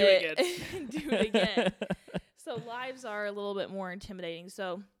delete Do it it and do it again. So lives are a little bit more intimidating.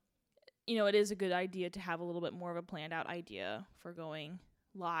 So, it is a good idea to have a little bit more of a planned out idea for going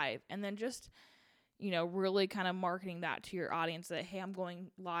live, and then just, really kind of marketing that to your audience that, hey, I'm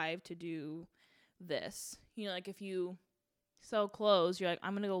going live to do this. Like if you sell clothes, you're like,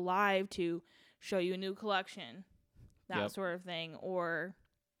 I'm going to go live to show you a new collection, that Yep. sort of thing. Or,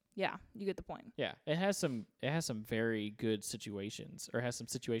 yeah, you get the point. Yeah, it has some very good situations, or has some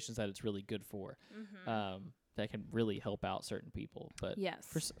situations that it's really good for, that can really help out certain people. But Yes.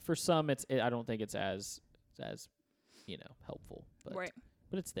 for some, I don't think it's as helpful. But Right.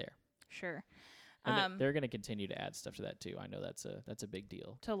 but it's there, Sure. and they're going to continue to add stuff to that too. I know that's a big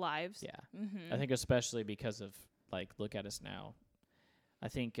deal. To lives. Yeah, Mm-hmm. I think especially because of like, look at us now. I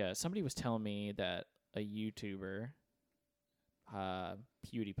think somebody was telling me that a YouTuber,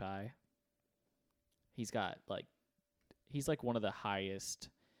 PewDiePie, he's like one of the highest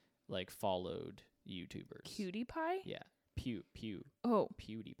like followed YouTubers. Cutie pie? Yeah, Oh.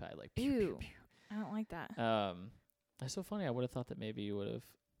 PewDiePie, like Ew. I don't like that. It's so funny. I would have thought that maybe you would have.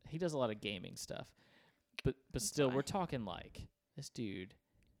 He does a lot of gaming stuff, but That's still, why. we're talking like this dude.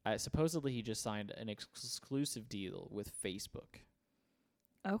 Supposedly, he just signed an exclusive deal with Facebook,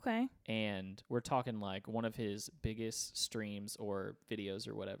 Okay. and we're talking like one of his biggest streams or videos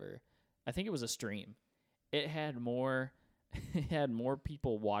or whatever. I think it was a stream. It had more, it had more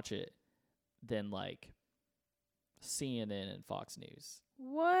people watch it than like CNN and Fox News.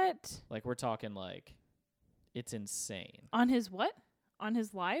 What? Like we're talking like, it's insane. On his what? On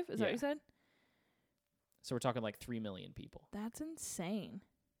his live? Is that what Yeah. you said? So we're talking like 3 million people. That's insane.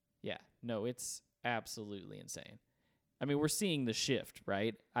 Yeah. No, it's absolutely insane. I mean, we're seeing the shift,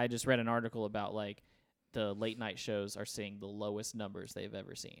 right? I just read an article about like the late night shows are seeing the lowest numbers they've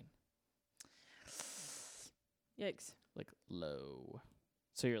ever seen. Yikes. Like low.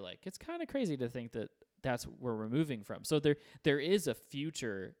 So you're like, it's kind of crazy to think that that's where we're moving from. So there is a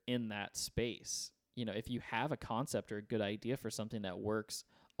future in that space. You know, if you have a concept or a good idea for something that works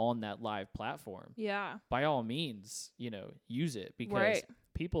on that live platform, Yeah. by all means, you know, use it because Right.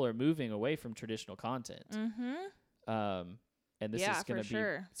 people are moving away from traditional content. Mm-hmm. And this Yeah, is going for to be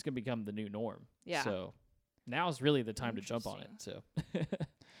sure. it's going to become the new norm. Yeah. So now's really the time to jump on it. So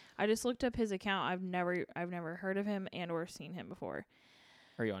I just looked up his account. I've never heard of him and or seen him before.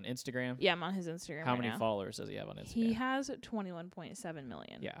 are you on Instagram? Yeah, I'm on his Instagram. How right many now. followers does he have on Instagram? He has 21.7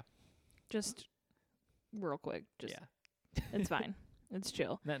 million. Yeah. Just real quick. Just Yeah. it's fine. It's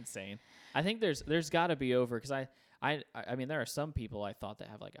chill. Isn't that insane? I think there's got to be over because I mean there are some people I thought that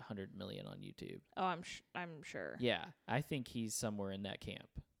have like 100 million on YouTube. Oh, I'm sure. Yeah, I think he's somewhere in that camp.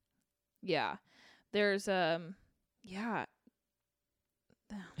 Yeah. There's yeah.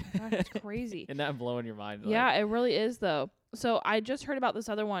 Oh my gosh, it's crazy. Isn't that blowing your mind? Yeah, Like, it really is though. So I just heard about this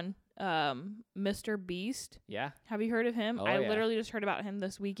other one, Mr. Beast. yeah. Have you heard of him? Oh, I yeah. literally just heard about him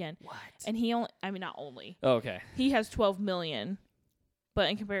this weekend. What? And he only, I mean, not only, Oh, okay. he has 12 million, but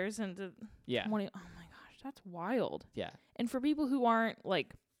in comparison to Yeah. 20, oh my gosh, that's wild. Yeah. And for people who aren't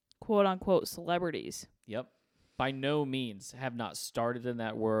like quote unquote celebrities. Yep. By no means have not started in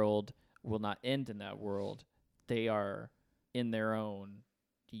that world, will not end in that world. They are in their own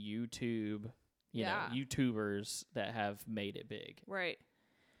YouTube, Yeah. YouTubers that have made it big. Right.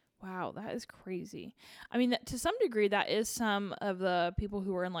 Wow, that is crazy. I mean, to some degree, that is some of the people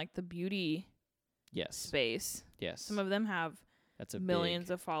who are in like the beauty Yes. space. Yes. Some of them have That's a millions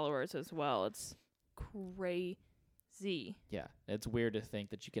big, of followers as well. It's crazy. yeah. It's weird to think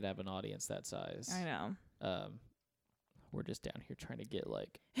that you could have an audience that size. I know. We're just down here trying to get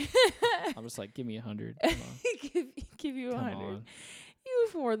like I'm just like, give me 100. Come on. give you Come 100. on. You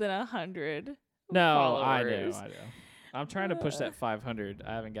have more than 100. No, followers. I know. I'm trying to push that 500.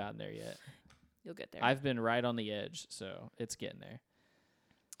 I haven't gotten there yet. You'll get there. I've been right on the edge, so it's getting there.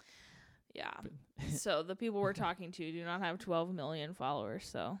 Yeah. So the people we're talking to do not have 12 million followers.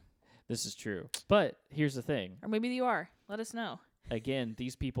 So, This is true. But here's the thing. or maybe you are. Let us know. Again,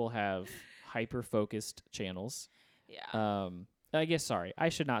 these people have hyper-focused channels. Yeah. I guess, sorry, I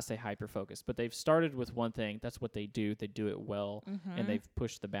should not say hyper-focused, but they've started with one thing. That's what they do. They do it well, and they've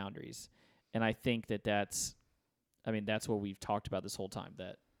pushed the boundaries. And I think that's what we've talked about this whole time,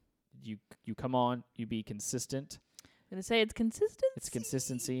 that you come on, you be consistent. I'm going to say it's consistency. It's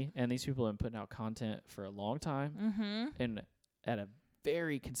consistency, and these people have been putting out content for a long time Mm-hmm. and at a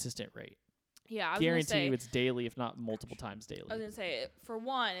very consistent rate. Yeah, I was Guarantee you it's daily, if not multiple times daily. I was going to say, for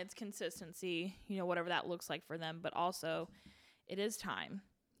one, it's consistency, whatever that looks like for them, but also it is time.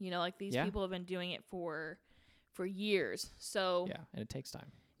 Like these Yeah. people have been doing it for years. So Yeah, and it takes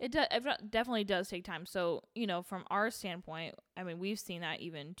time. it definitely does take time. So, from our standpoint, I mean, we've seen that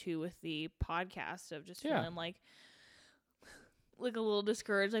even too with the podcast of just Yeah. feeling like a little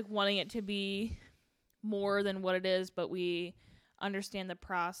discouraged, like wanting it to be more than what it is, but we understand the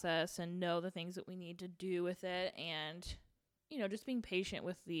process and know the things that we need to do with it, and just being patient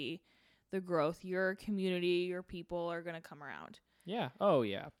with the growth. Your community, your people are going to come around. Yeah. Oh,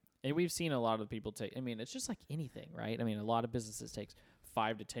 yeah. And we've seen a lot of people take, I mean, it's just like anything, right? I mean, a lot of businesses takes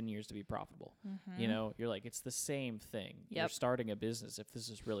 5 to 10 years to be profitable. Mm-hmm. You're like, it's the same thing. You're Yep. starting a business. If this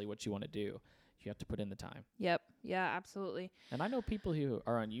is really what you want to do, you have to put in the time. Yep. Yeah, absolutely. And I know people who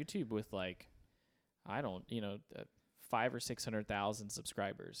are on YouTube with like, I don't, 500,000 or 600,000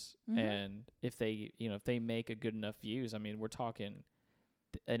 subscribers. Mhm. And if they make a good enough views, I mean, we're talking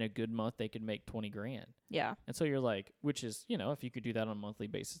in a good month, they could make 20 grand. Yeah. And so you're like, which is, if you could do that on a monthly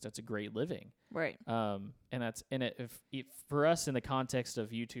basis, that's a great living. Right. And that's in it. If for us in the context of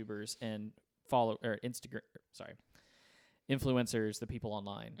YouTubers and influencers, the people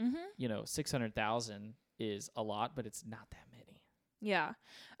online, Mm-hmm. 600,000 is a lot, but it's not that many. Yeah.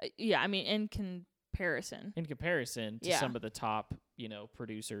 Yeah, I mean, in comparison. In comparison to Yeah. some of the top,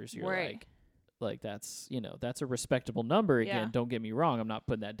 producers, you're Right. like that's, that's a respectable number. Again, Yeah. don't get me wrong. I'm not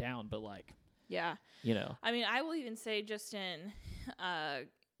putting that down, but like, Yeah. you know, I mean, I will even say just in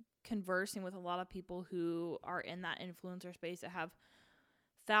conversing with a lot of people who are in that influencer space that have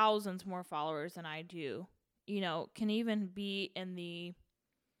thousands more followers than I do, can even be in the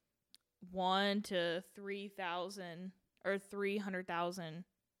 1 to 3,000 or 300,000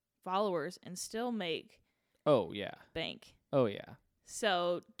 followers and still make oh yeah. bank. Oh yeah.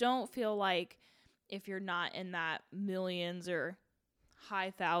 So don't feel like if you're not in that millions or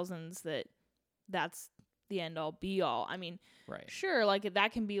high thousands that's the end all be all. I mean, Right. sure, like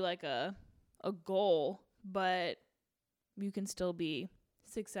that can be like a goal, but you can still be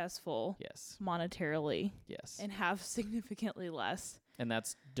successful Yes. monetarily Yes. and have significantly less. And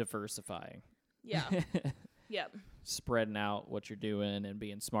that's diversifying. Yeah. Yep. Spreading out what you're doing and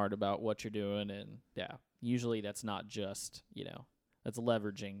being smart about what you're doing. And yeah, usually that's not just, that's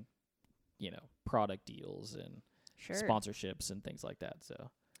leveraging, product deals and Sure. sponsorships and things like that.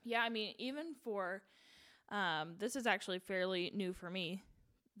 So Yeah, I mean, even for this is actually fairly new for me.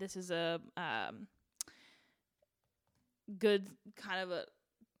 This is a good kind of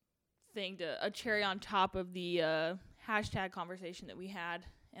a cherry on top of the hashtag conversation that we had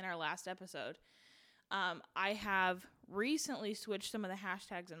in our last episode. I have recently switched some of the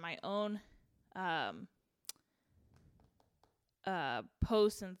hashtags in my own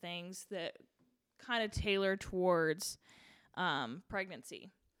posts and things that kind of tailor towards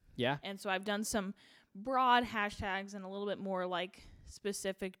pregnancy. yeah. And so I've done some broad hashtags and a little bit more like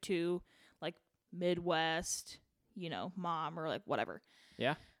specific to like Midwest, mom or like whatever.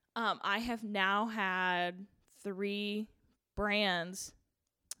 Yeah. I have now had 3 brands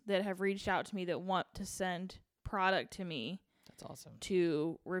that have reached out to me that want to send product to me That's awesome.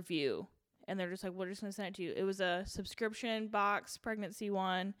 to review. And they're just like, we're just going to send it to you. It was a subscription box pregnancy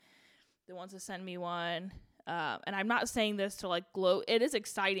one that wants to send me one. And I'm not saying this to like gloat. It is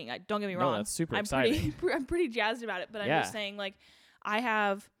exciting. Don't get me wrong. No, that's super I'm exciting. I'm pretty jazzed about it. But I'm just saying, like, I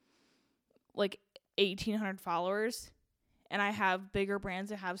have like 1,800 followers, and I have bigger brands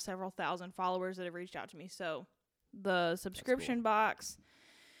that have several thousand followers that have reached out to me. So the subscription box,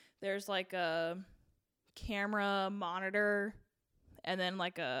 there's like a camera monitor, and then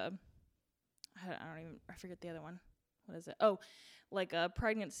like I forget the other one. What is it? Oh, like a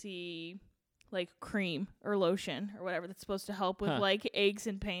pregnancy like cream or lotion or whatever that's supposed to help with like aches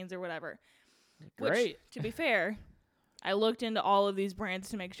and pains or whatever. Great. Which, to be fair, I looked into all of these brands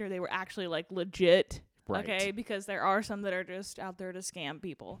to make sure they were actually like legit. Right. Okay, because there are some that are just out there to scam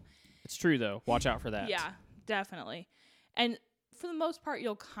people. It's true though. Watch out for that. Yeah, definitely. And for the most part,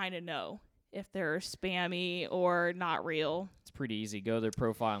 you'll kind of know if they're spammy or not real. It's pretty easy. Go to their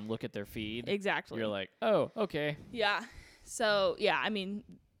profile and look at their feed. Exactly. You're like, oh, okay. Yeah. So, yeah, I mean,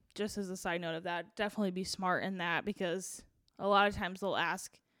 just as a side note of that, definitely be smart in that, because a lot of times they'll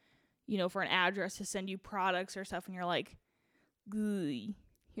ask, for an address to send you products or stuff, and you're like, "Gee."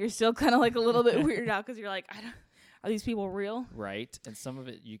 You're still kind of like a little bit weirded out because you're like, are these people real? Right. And some of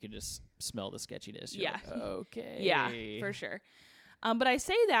it you can just smell the sketchiness. You're Yeah. like, okay. Yeah, for sure. But I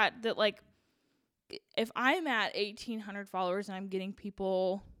say that like, if I'm at 1,800 followers and I'm getting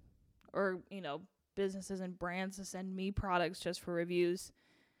people or, businesses and brands to send me products just for reviews,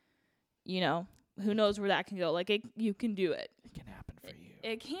 who knows where that can go. Like, you can do it. It can happen for you.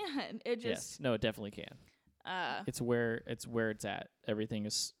 It can. It just, yes. No, it definitely can. It's where it's at. Everything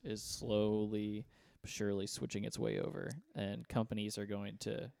is slowly but surely switching its way over, and companies are going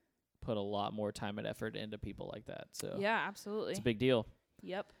to put a lot more time and effort into people like that. So yeah, absolutely. it's a big deal.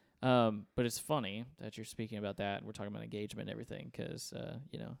 Yep. But it's funny that you're speaking about that, and we're talking about engagement and everything, because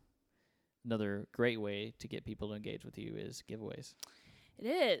another great way to get people to engage with you is giveaways. It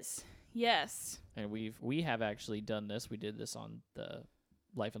is. Yes. And we have actually done this. We did this on the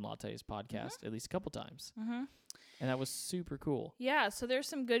Life and Lattes podcast at least a couple times. Mm-hmm. And that was super cool. Yeah, so there's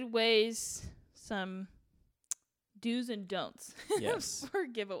some good ways, some do's and don'ts Yes. for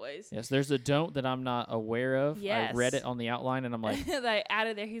giveaways. Yes, there's a don't that I'm not aware of. Yes. I read it on the outline, and I'm like, that I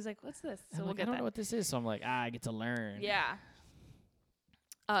added there. He's like, what's this? So I'm we'll like, get I don't that. know what this is. So I'm like, I get to learn. Yeah.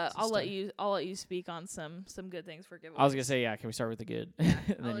 I'll let you speak on some good things for giveaways. I was gonna say, yeah. Can we start with the good, and I'll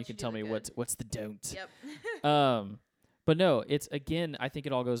then you let can you tell do me the good. what's the don't. Yep. But no, it's again. I think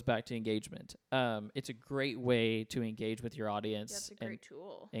it all goes back to engagement. It's a great way to engage with your audience. That's a great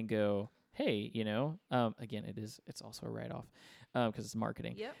tool. And go, hey, again, it's also a write-off because it's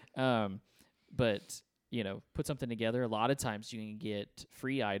marketing. Yep. But put something together. A lot of times you can get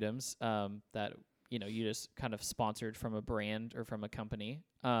free items that you just kind of sponsored from a brand or from a company,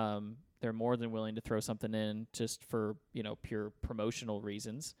 they're more than willing to throw something in just for, pure promotional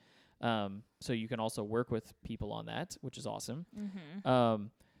reasons. So you can also work with people on that, which is awesome. Mm-hmm.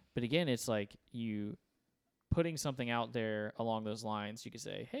 But again, it's like you putting something out there along those lines. You could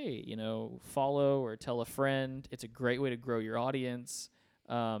say, hey, follow or tell a friend. It's a great way to grow your audience,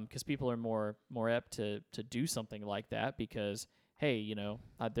 because people are more apt to do something like that because, hey,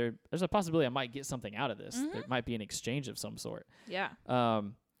 there's a possibility I might get something out of this. Mm-hmm. There might be an exchange of some sort. Yeah.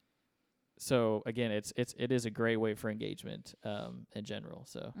 So again, it is a great way for engagement in general.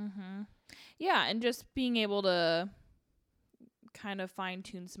 So Mm-hmm. Yeah, and just being able to kind of fine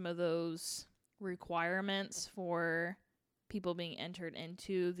tune some of those requirements for people being entered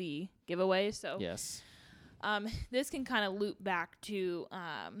into the giveaway. So yes, this can kind of loop back to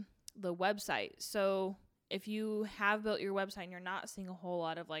the website. So if you have built your website and you're not seeing a whole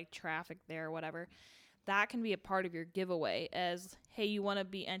lot of like traffic there or whatever, that can be a part of your giveaway as, hey, you want to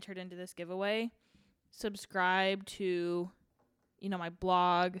be entered into this giveaway, subscribe to, my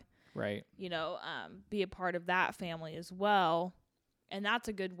blog, right. Be a part of that family as well. And that's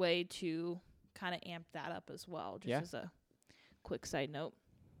a good way to kind of amp that up as well, just as a quick side note.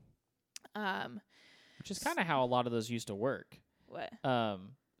 Which is kind of how a lot of those used to work. What?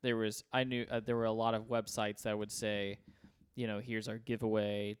 There were a lot of websites that would say, here's our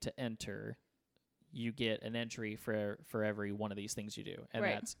giveaway to enter. You get an entry for every one of these things you do. And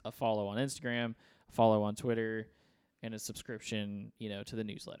right. That's a follow on Instagram, a follow on Twitter, and a subscription, to the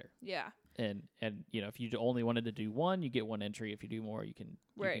newsletter. Yeah. And if you only wanted to do one, you get one entry. If you do more, you can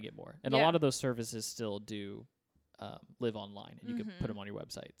get more. And a lot of those services still do live online, and you can put them on your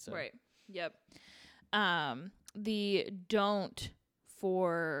website. So. Right. Yep. The don't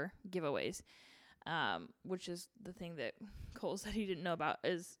for giveaways, which is the thing that Cole said he didn't know about,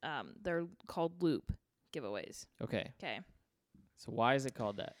 is they're called loop giveaways. Okay. Okay. So why is it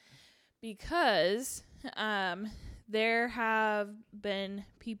called that? Because there have been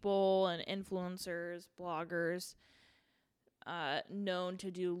people and influencers, bloggers, known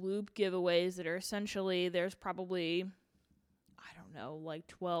to do loop giveaways that are essentially, there's probably, I don't know, like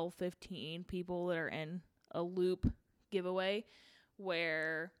 12, 15 people that are in a loop giveaway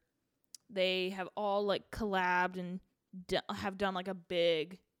where they have all like collabed and have done like a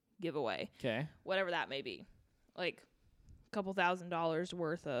big giveaway. Okay. Whatever that may be. Like a couple $1,000s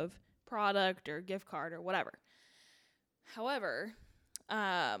worth of product or gift card or whatever. However,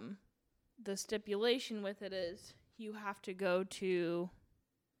 the stipulation with it is you have to go to,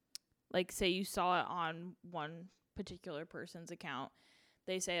 like, say you saw it on one particular person's account.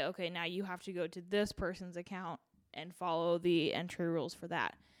 They say, okay, now you have to go to this person's account and follow the entry rules for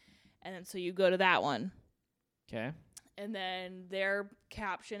that. And then so you go to that one. Okay. And then their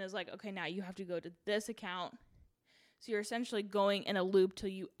caption is like, okay, now you have to go to this account. So you're essentially going in a loop till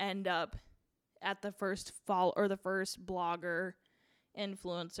you end up at the first or the first blogger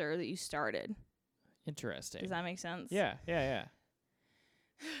influencer that you started. Interesting. Does that make sense? Yeah.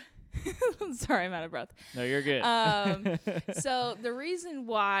 Sorry, I'm out of breath. No, you're good. So the reason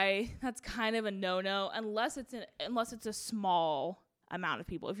why that's kind of a no-no, unless it's a small amount of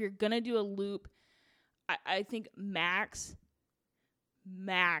people. If you're gonna do a loop, I think max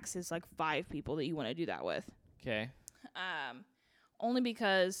is like 5 people that you want to do that with. Okay. Only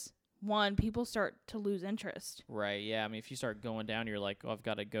because, one, people start to lose interest. Right, yeah. I mean, if you start going down, you're like, oh, I've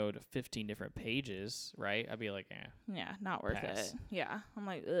got to go to 15 different pages, right? I'd be like, Yeah, not worth pass. it. Yeah, I'm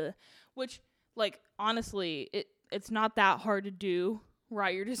like, ugh. Which, like, honestly, it's not that hard to do,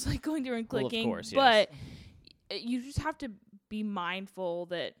 right? You're just, like, going through and clicking. Well, of course, but you just have to be mindful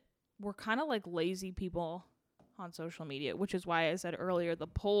that we're kind of like lazy people on social media, which is why I said earlier the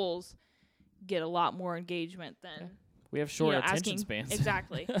polls get a lot more engagement than... We have short attention spans.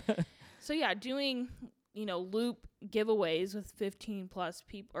 Exactly. So yeah, doing, loop giveaways with 15 plus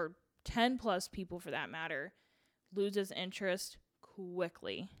people or 10 plus people for that matter loses interest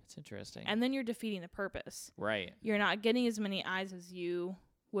quickly. It's interesting. And then you're defeating the purpose. Right. You're not getting as many eyes as you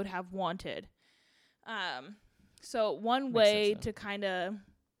would have wanted. So one way to kind of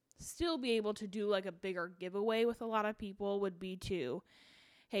still be able to do like a bigger giveaway with a lot of people would be to,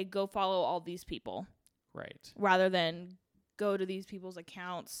 hey, go follow all these people. Right. Rather than go to these people's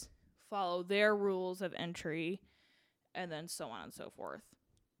accounts, follow their rules of entry, and then so on and so forth.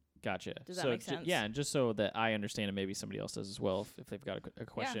 Gotcha. Does that make sense? Yeah, and just so that I understand, and maybe somebody else does as well, if they've got a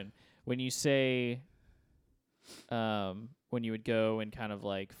question. When you say, when you would go and kind of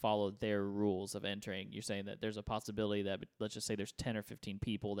like follow their rules of entering, you're saying that there's a possibility that, let's just say there's 10 or 15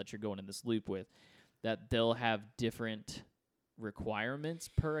 people that you're going in this loop with, that they'll have different requirements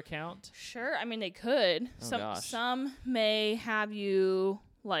per account? Sure. I mean, they could. Oh, gosh. Some may have you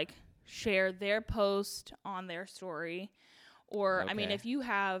like share their post on their story, or I mean, Okay. if you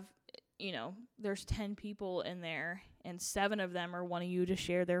have, there's 10 people in there and 7 of them are wanting you to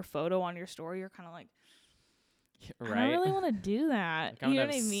share their photo on your story, you're kind of like, I Right. don't really want to do that. Like, I'm You know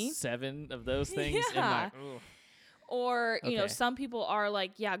gonna what I have mean? 7 of those things. Yeah. And like, Or, Okay. some people are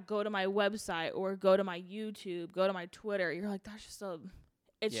like, yeah, go to my website or go to my YouTube, go to my Twitter. You're like, that's just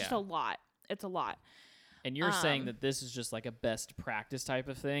it's just Yeah. a lot. It's a lot. and you're saying Um, that this is just like a best practice type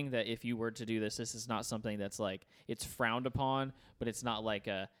of thing, that if you were to do this, this is not something that's like, it's frowned upon, but it's not like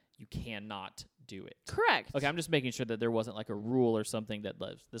you cannot do it. Correct. Okay, I'm just making sure that there wasn't like a rule or something that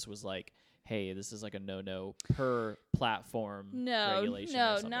this was like, hey, this is like a no per platform regulation.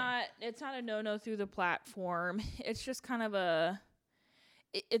 or something. It's not a no through the platform. It's just kind of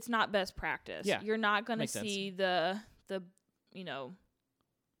it's not best practice. Yeah, You're not going to makes sense. see the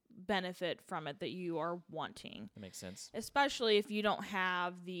benefit from it that you are wanting, That makes sense. especially if you don't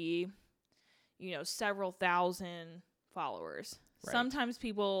have the several thousand followers. Right. Sometimes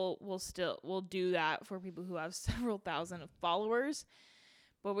people will do that for people who have several thousand followers,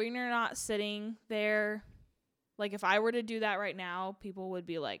 but when you're not sitting there, like if I were to do that right now, people would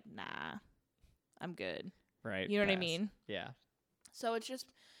be like, nah, I'm good. Right. You know what I pass. mean? Yeah. So it's just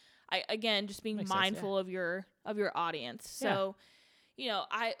just being Makes sense, yeah. mindful of your audience. Yeah. So,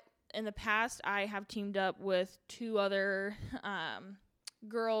 in the past I have teamed up with 2 other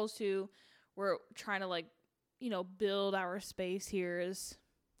girls who were trying to build our space here as,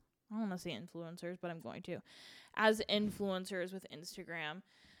 I don't want to say influencers, but I'm going to, as influencers with Instagram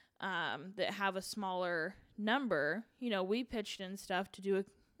that have a smaller number. We pitched in stuff to do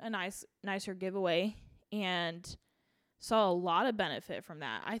a nicer giveaway and saw a lot of benefit from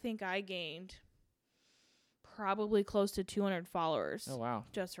that. I think I gained probably close to 200 followers Oh wow.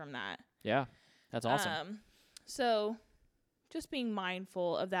 just from that. Yeah. That's awesome. So just being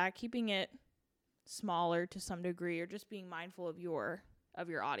mindful of that, keeping it smaller to some degree, or just being mindful of your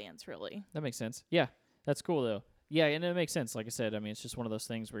audience, really. That makes sense. Yeah. That's cool though. Yeah, and it makes sense. Like I said, I mean, it's just one of those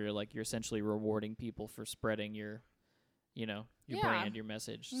things where you're essentially rewarding people for spreading your Yeah. brand, your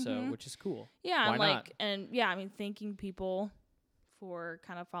message. So, Mhm. which is cool. Yeah, Why not? I mean, thanking people for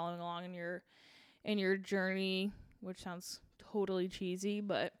kind of following along in your journey, which sounds totally cheesy,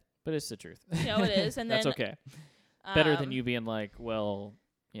 but But it's the truth. it is. And That's then okay. Better than you being like, well,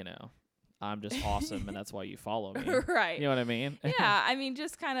 I'm just awesome and that's why you follow me. right. You know what I mean? Yeah, I mean,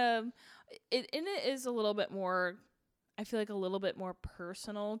 just kind of, it is a little bit more, I feel like a little bit more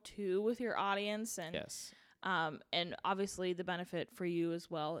personal too with your audience, and Yes. and obviously the benefit for you as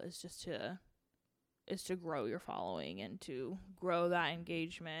well is just to grow your following and to grow that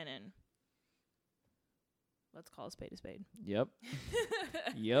engagement, and let's call a spade a spade. Yep.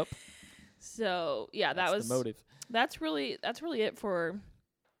 Yep. So yeah, That's the motive. that's really it for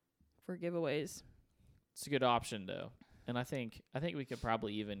giveaways. It's a good option though. And I think we could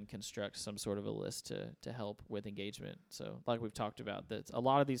probably even construct some sort of a list to help with engagement. So like we've talked about, that a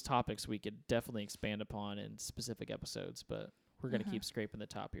lot of these topics we could definitely expand upon in specific episodes, but we're going to keep scraping the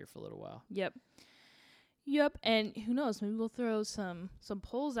top here for a little while. Yep, and who knows, maybe we'll throw some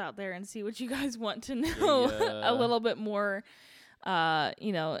polls out there and see what you guys want to know Yeah. a little bit more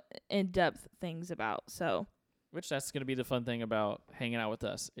in-depth things about. So, Which that's going to be the fun thing about hanging out with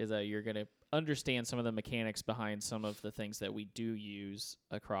us, is that you're going to understand some of the mechanics behind some of the things that we do use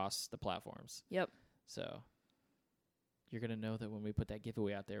across the platforms. yep, So you're going to know that when we put that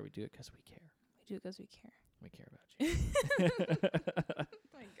giveaway out there, we do it because we care. we do it because we care. We care about you.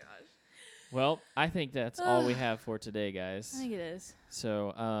 My gosh. Well, I think that's all we have for today, guys. I think it is.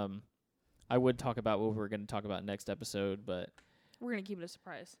 So I would talk about what we're going to talk about next episode, but We're going to keep it a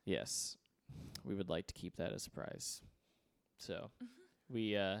surprise. yes, we would like to keep that a surprise. So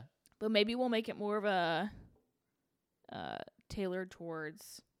we But maybe we'll make it more of a tailored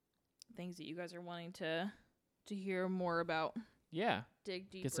towards things that you guys are wanting to hear more about. yeah, Dig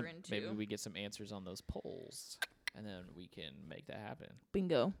get deeper some, into. maybe we get some answers on those polls, and then we can make that happen.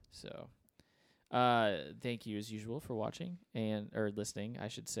 Bingo. So thank you as usual for watching or listening, I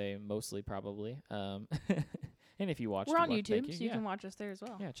should say, mostly probably. And if you watched, We're on thank YouTube, you. so you Yeah. can watch us there as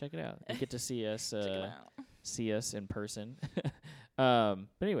well. Yeah, check it out. You get to see us Check it out. see us in person. But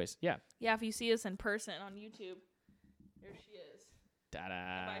anyways, yeah. Yeah, if you see us in person on YouTube, there she is. And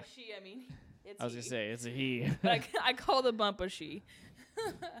Ta-da. by she, I mean it's I was he. going to say, it's a he. But I call the bump a she.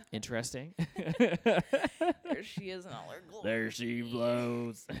 Interesting. There she is in all her glory. There she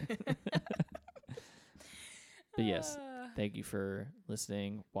blows. But yes, thank you for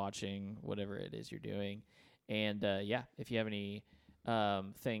listening, watching, whatever it is you're doing. And yeah, if you have any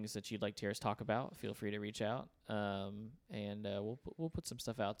things that you'd like to hear us talk about, feel free to reach out. And we'll put some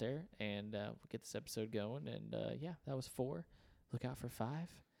stuff out there, and we'll get this episode going. And yeah, that was 4. Look out for 5.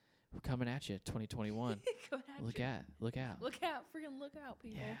 We're coming at you, 2021. Look out. Look out. Freaking look out,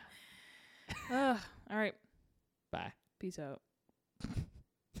 people. Yeah. All right. Bye. Peace out.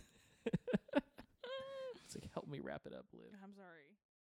 It's like, help me wrap it up, Liv. I'm sorry.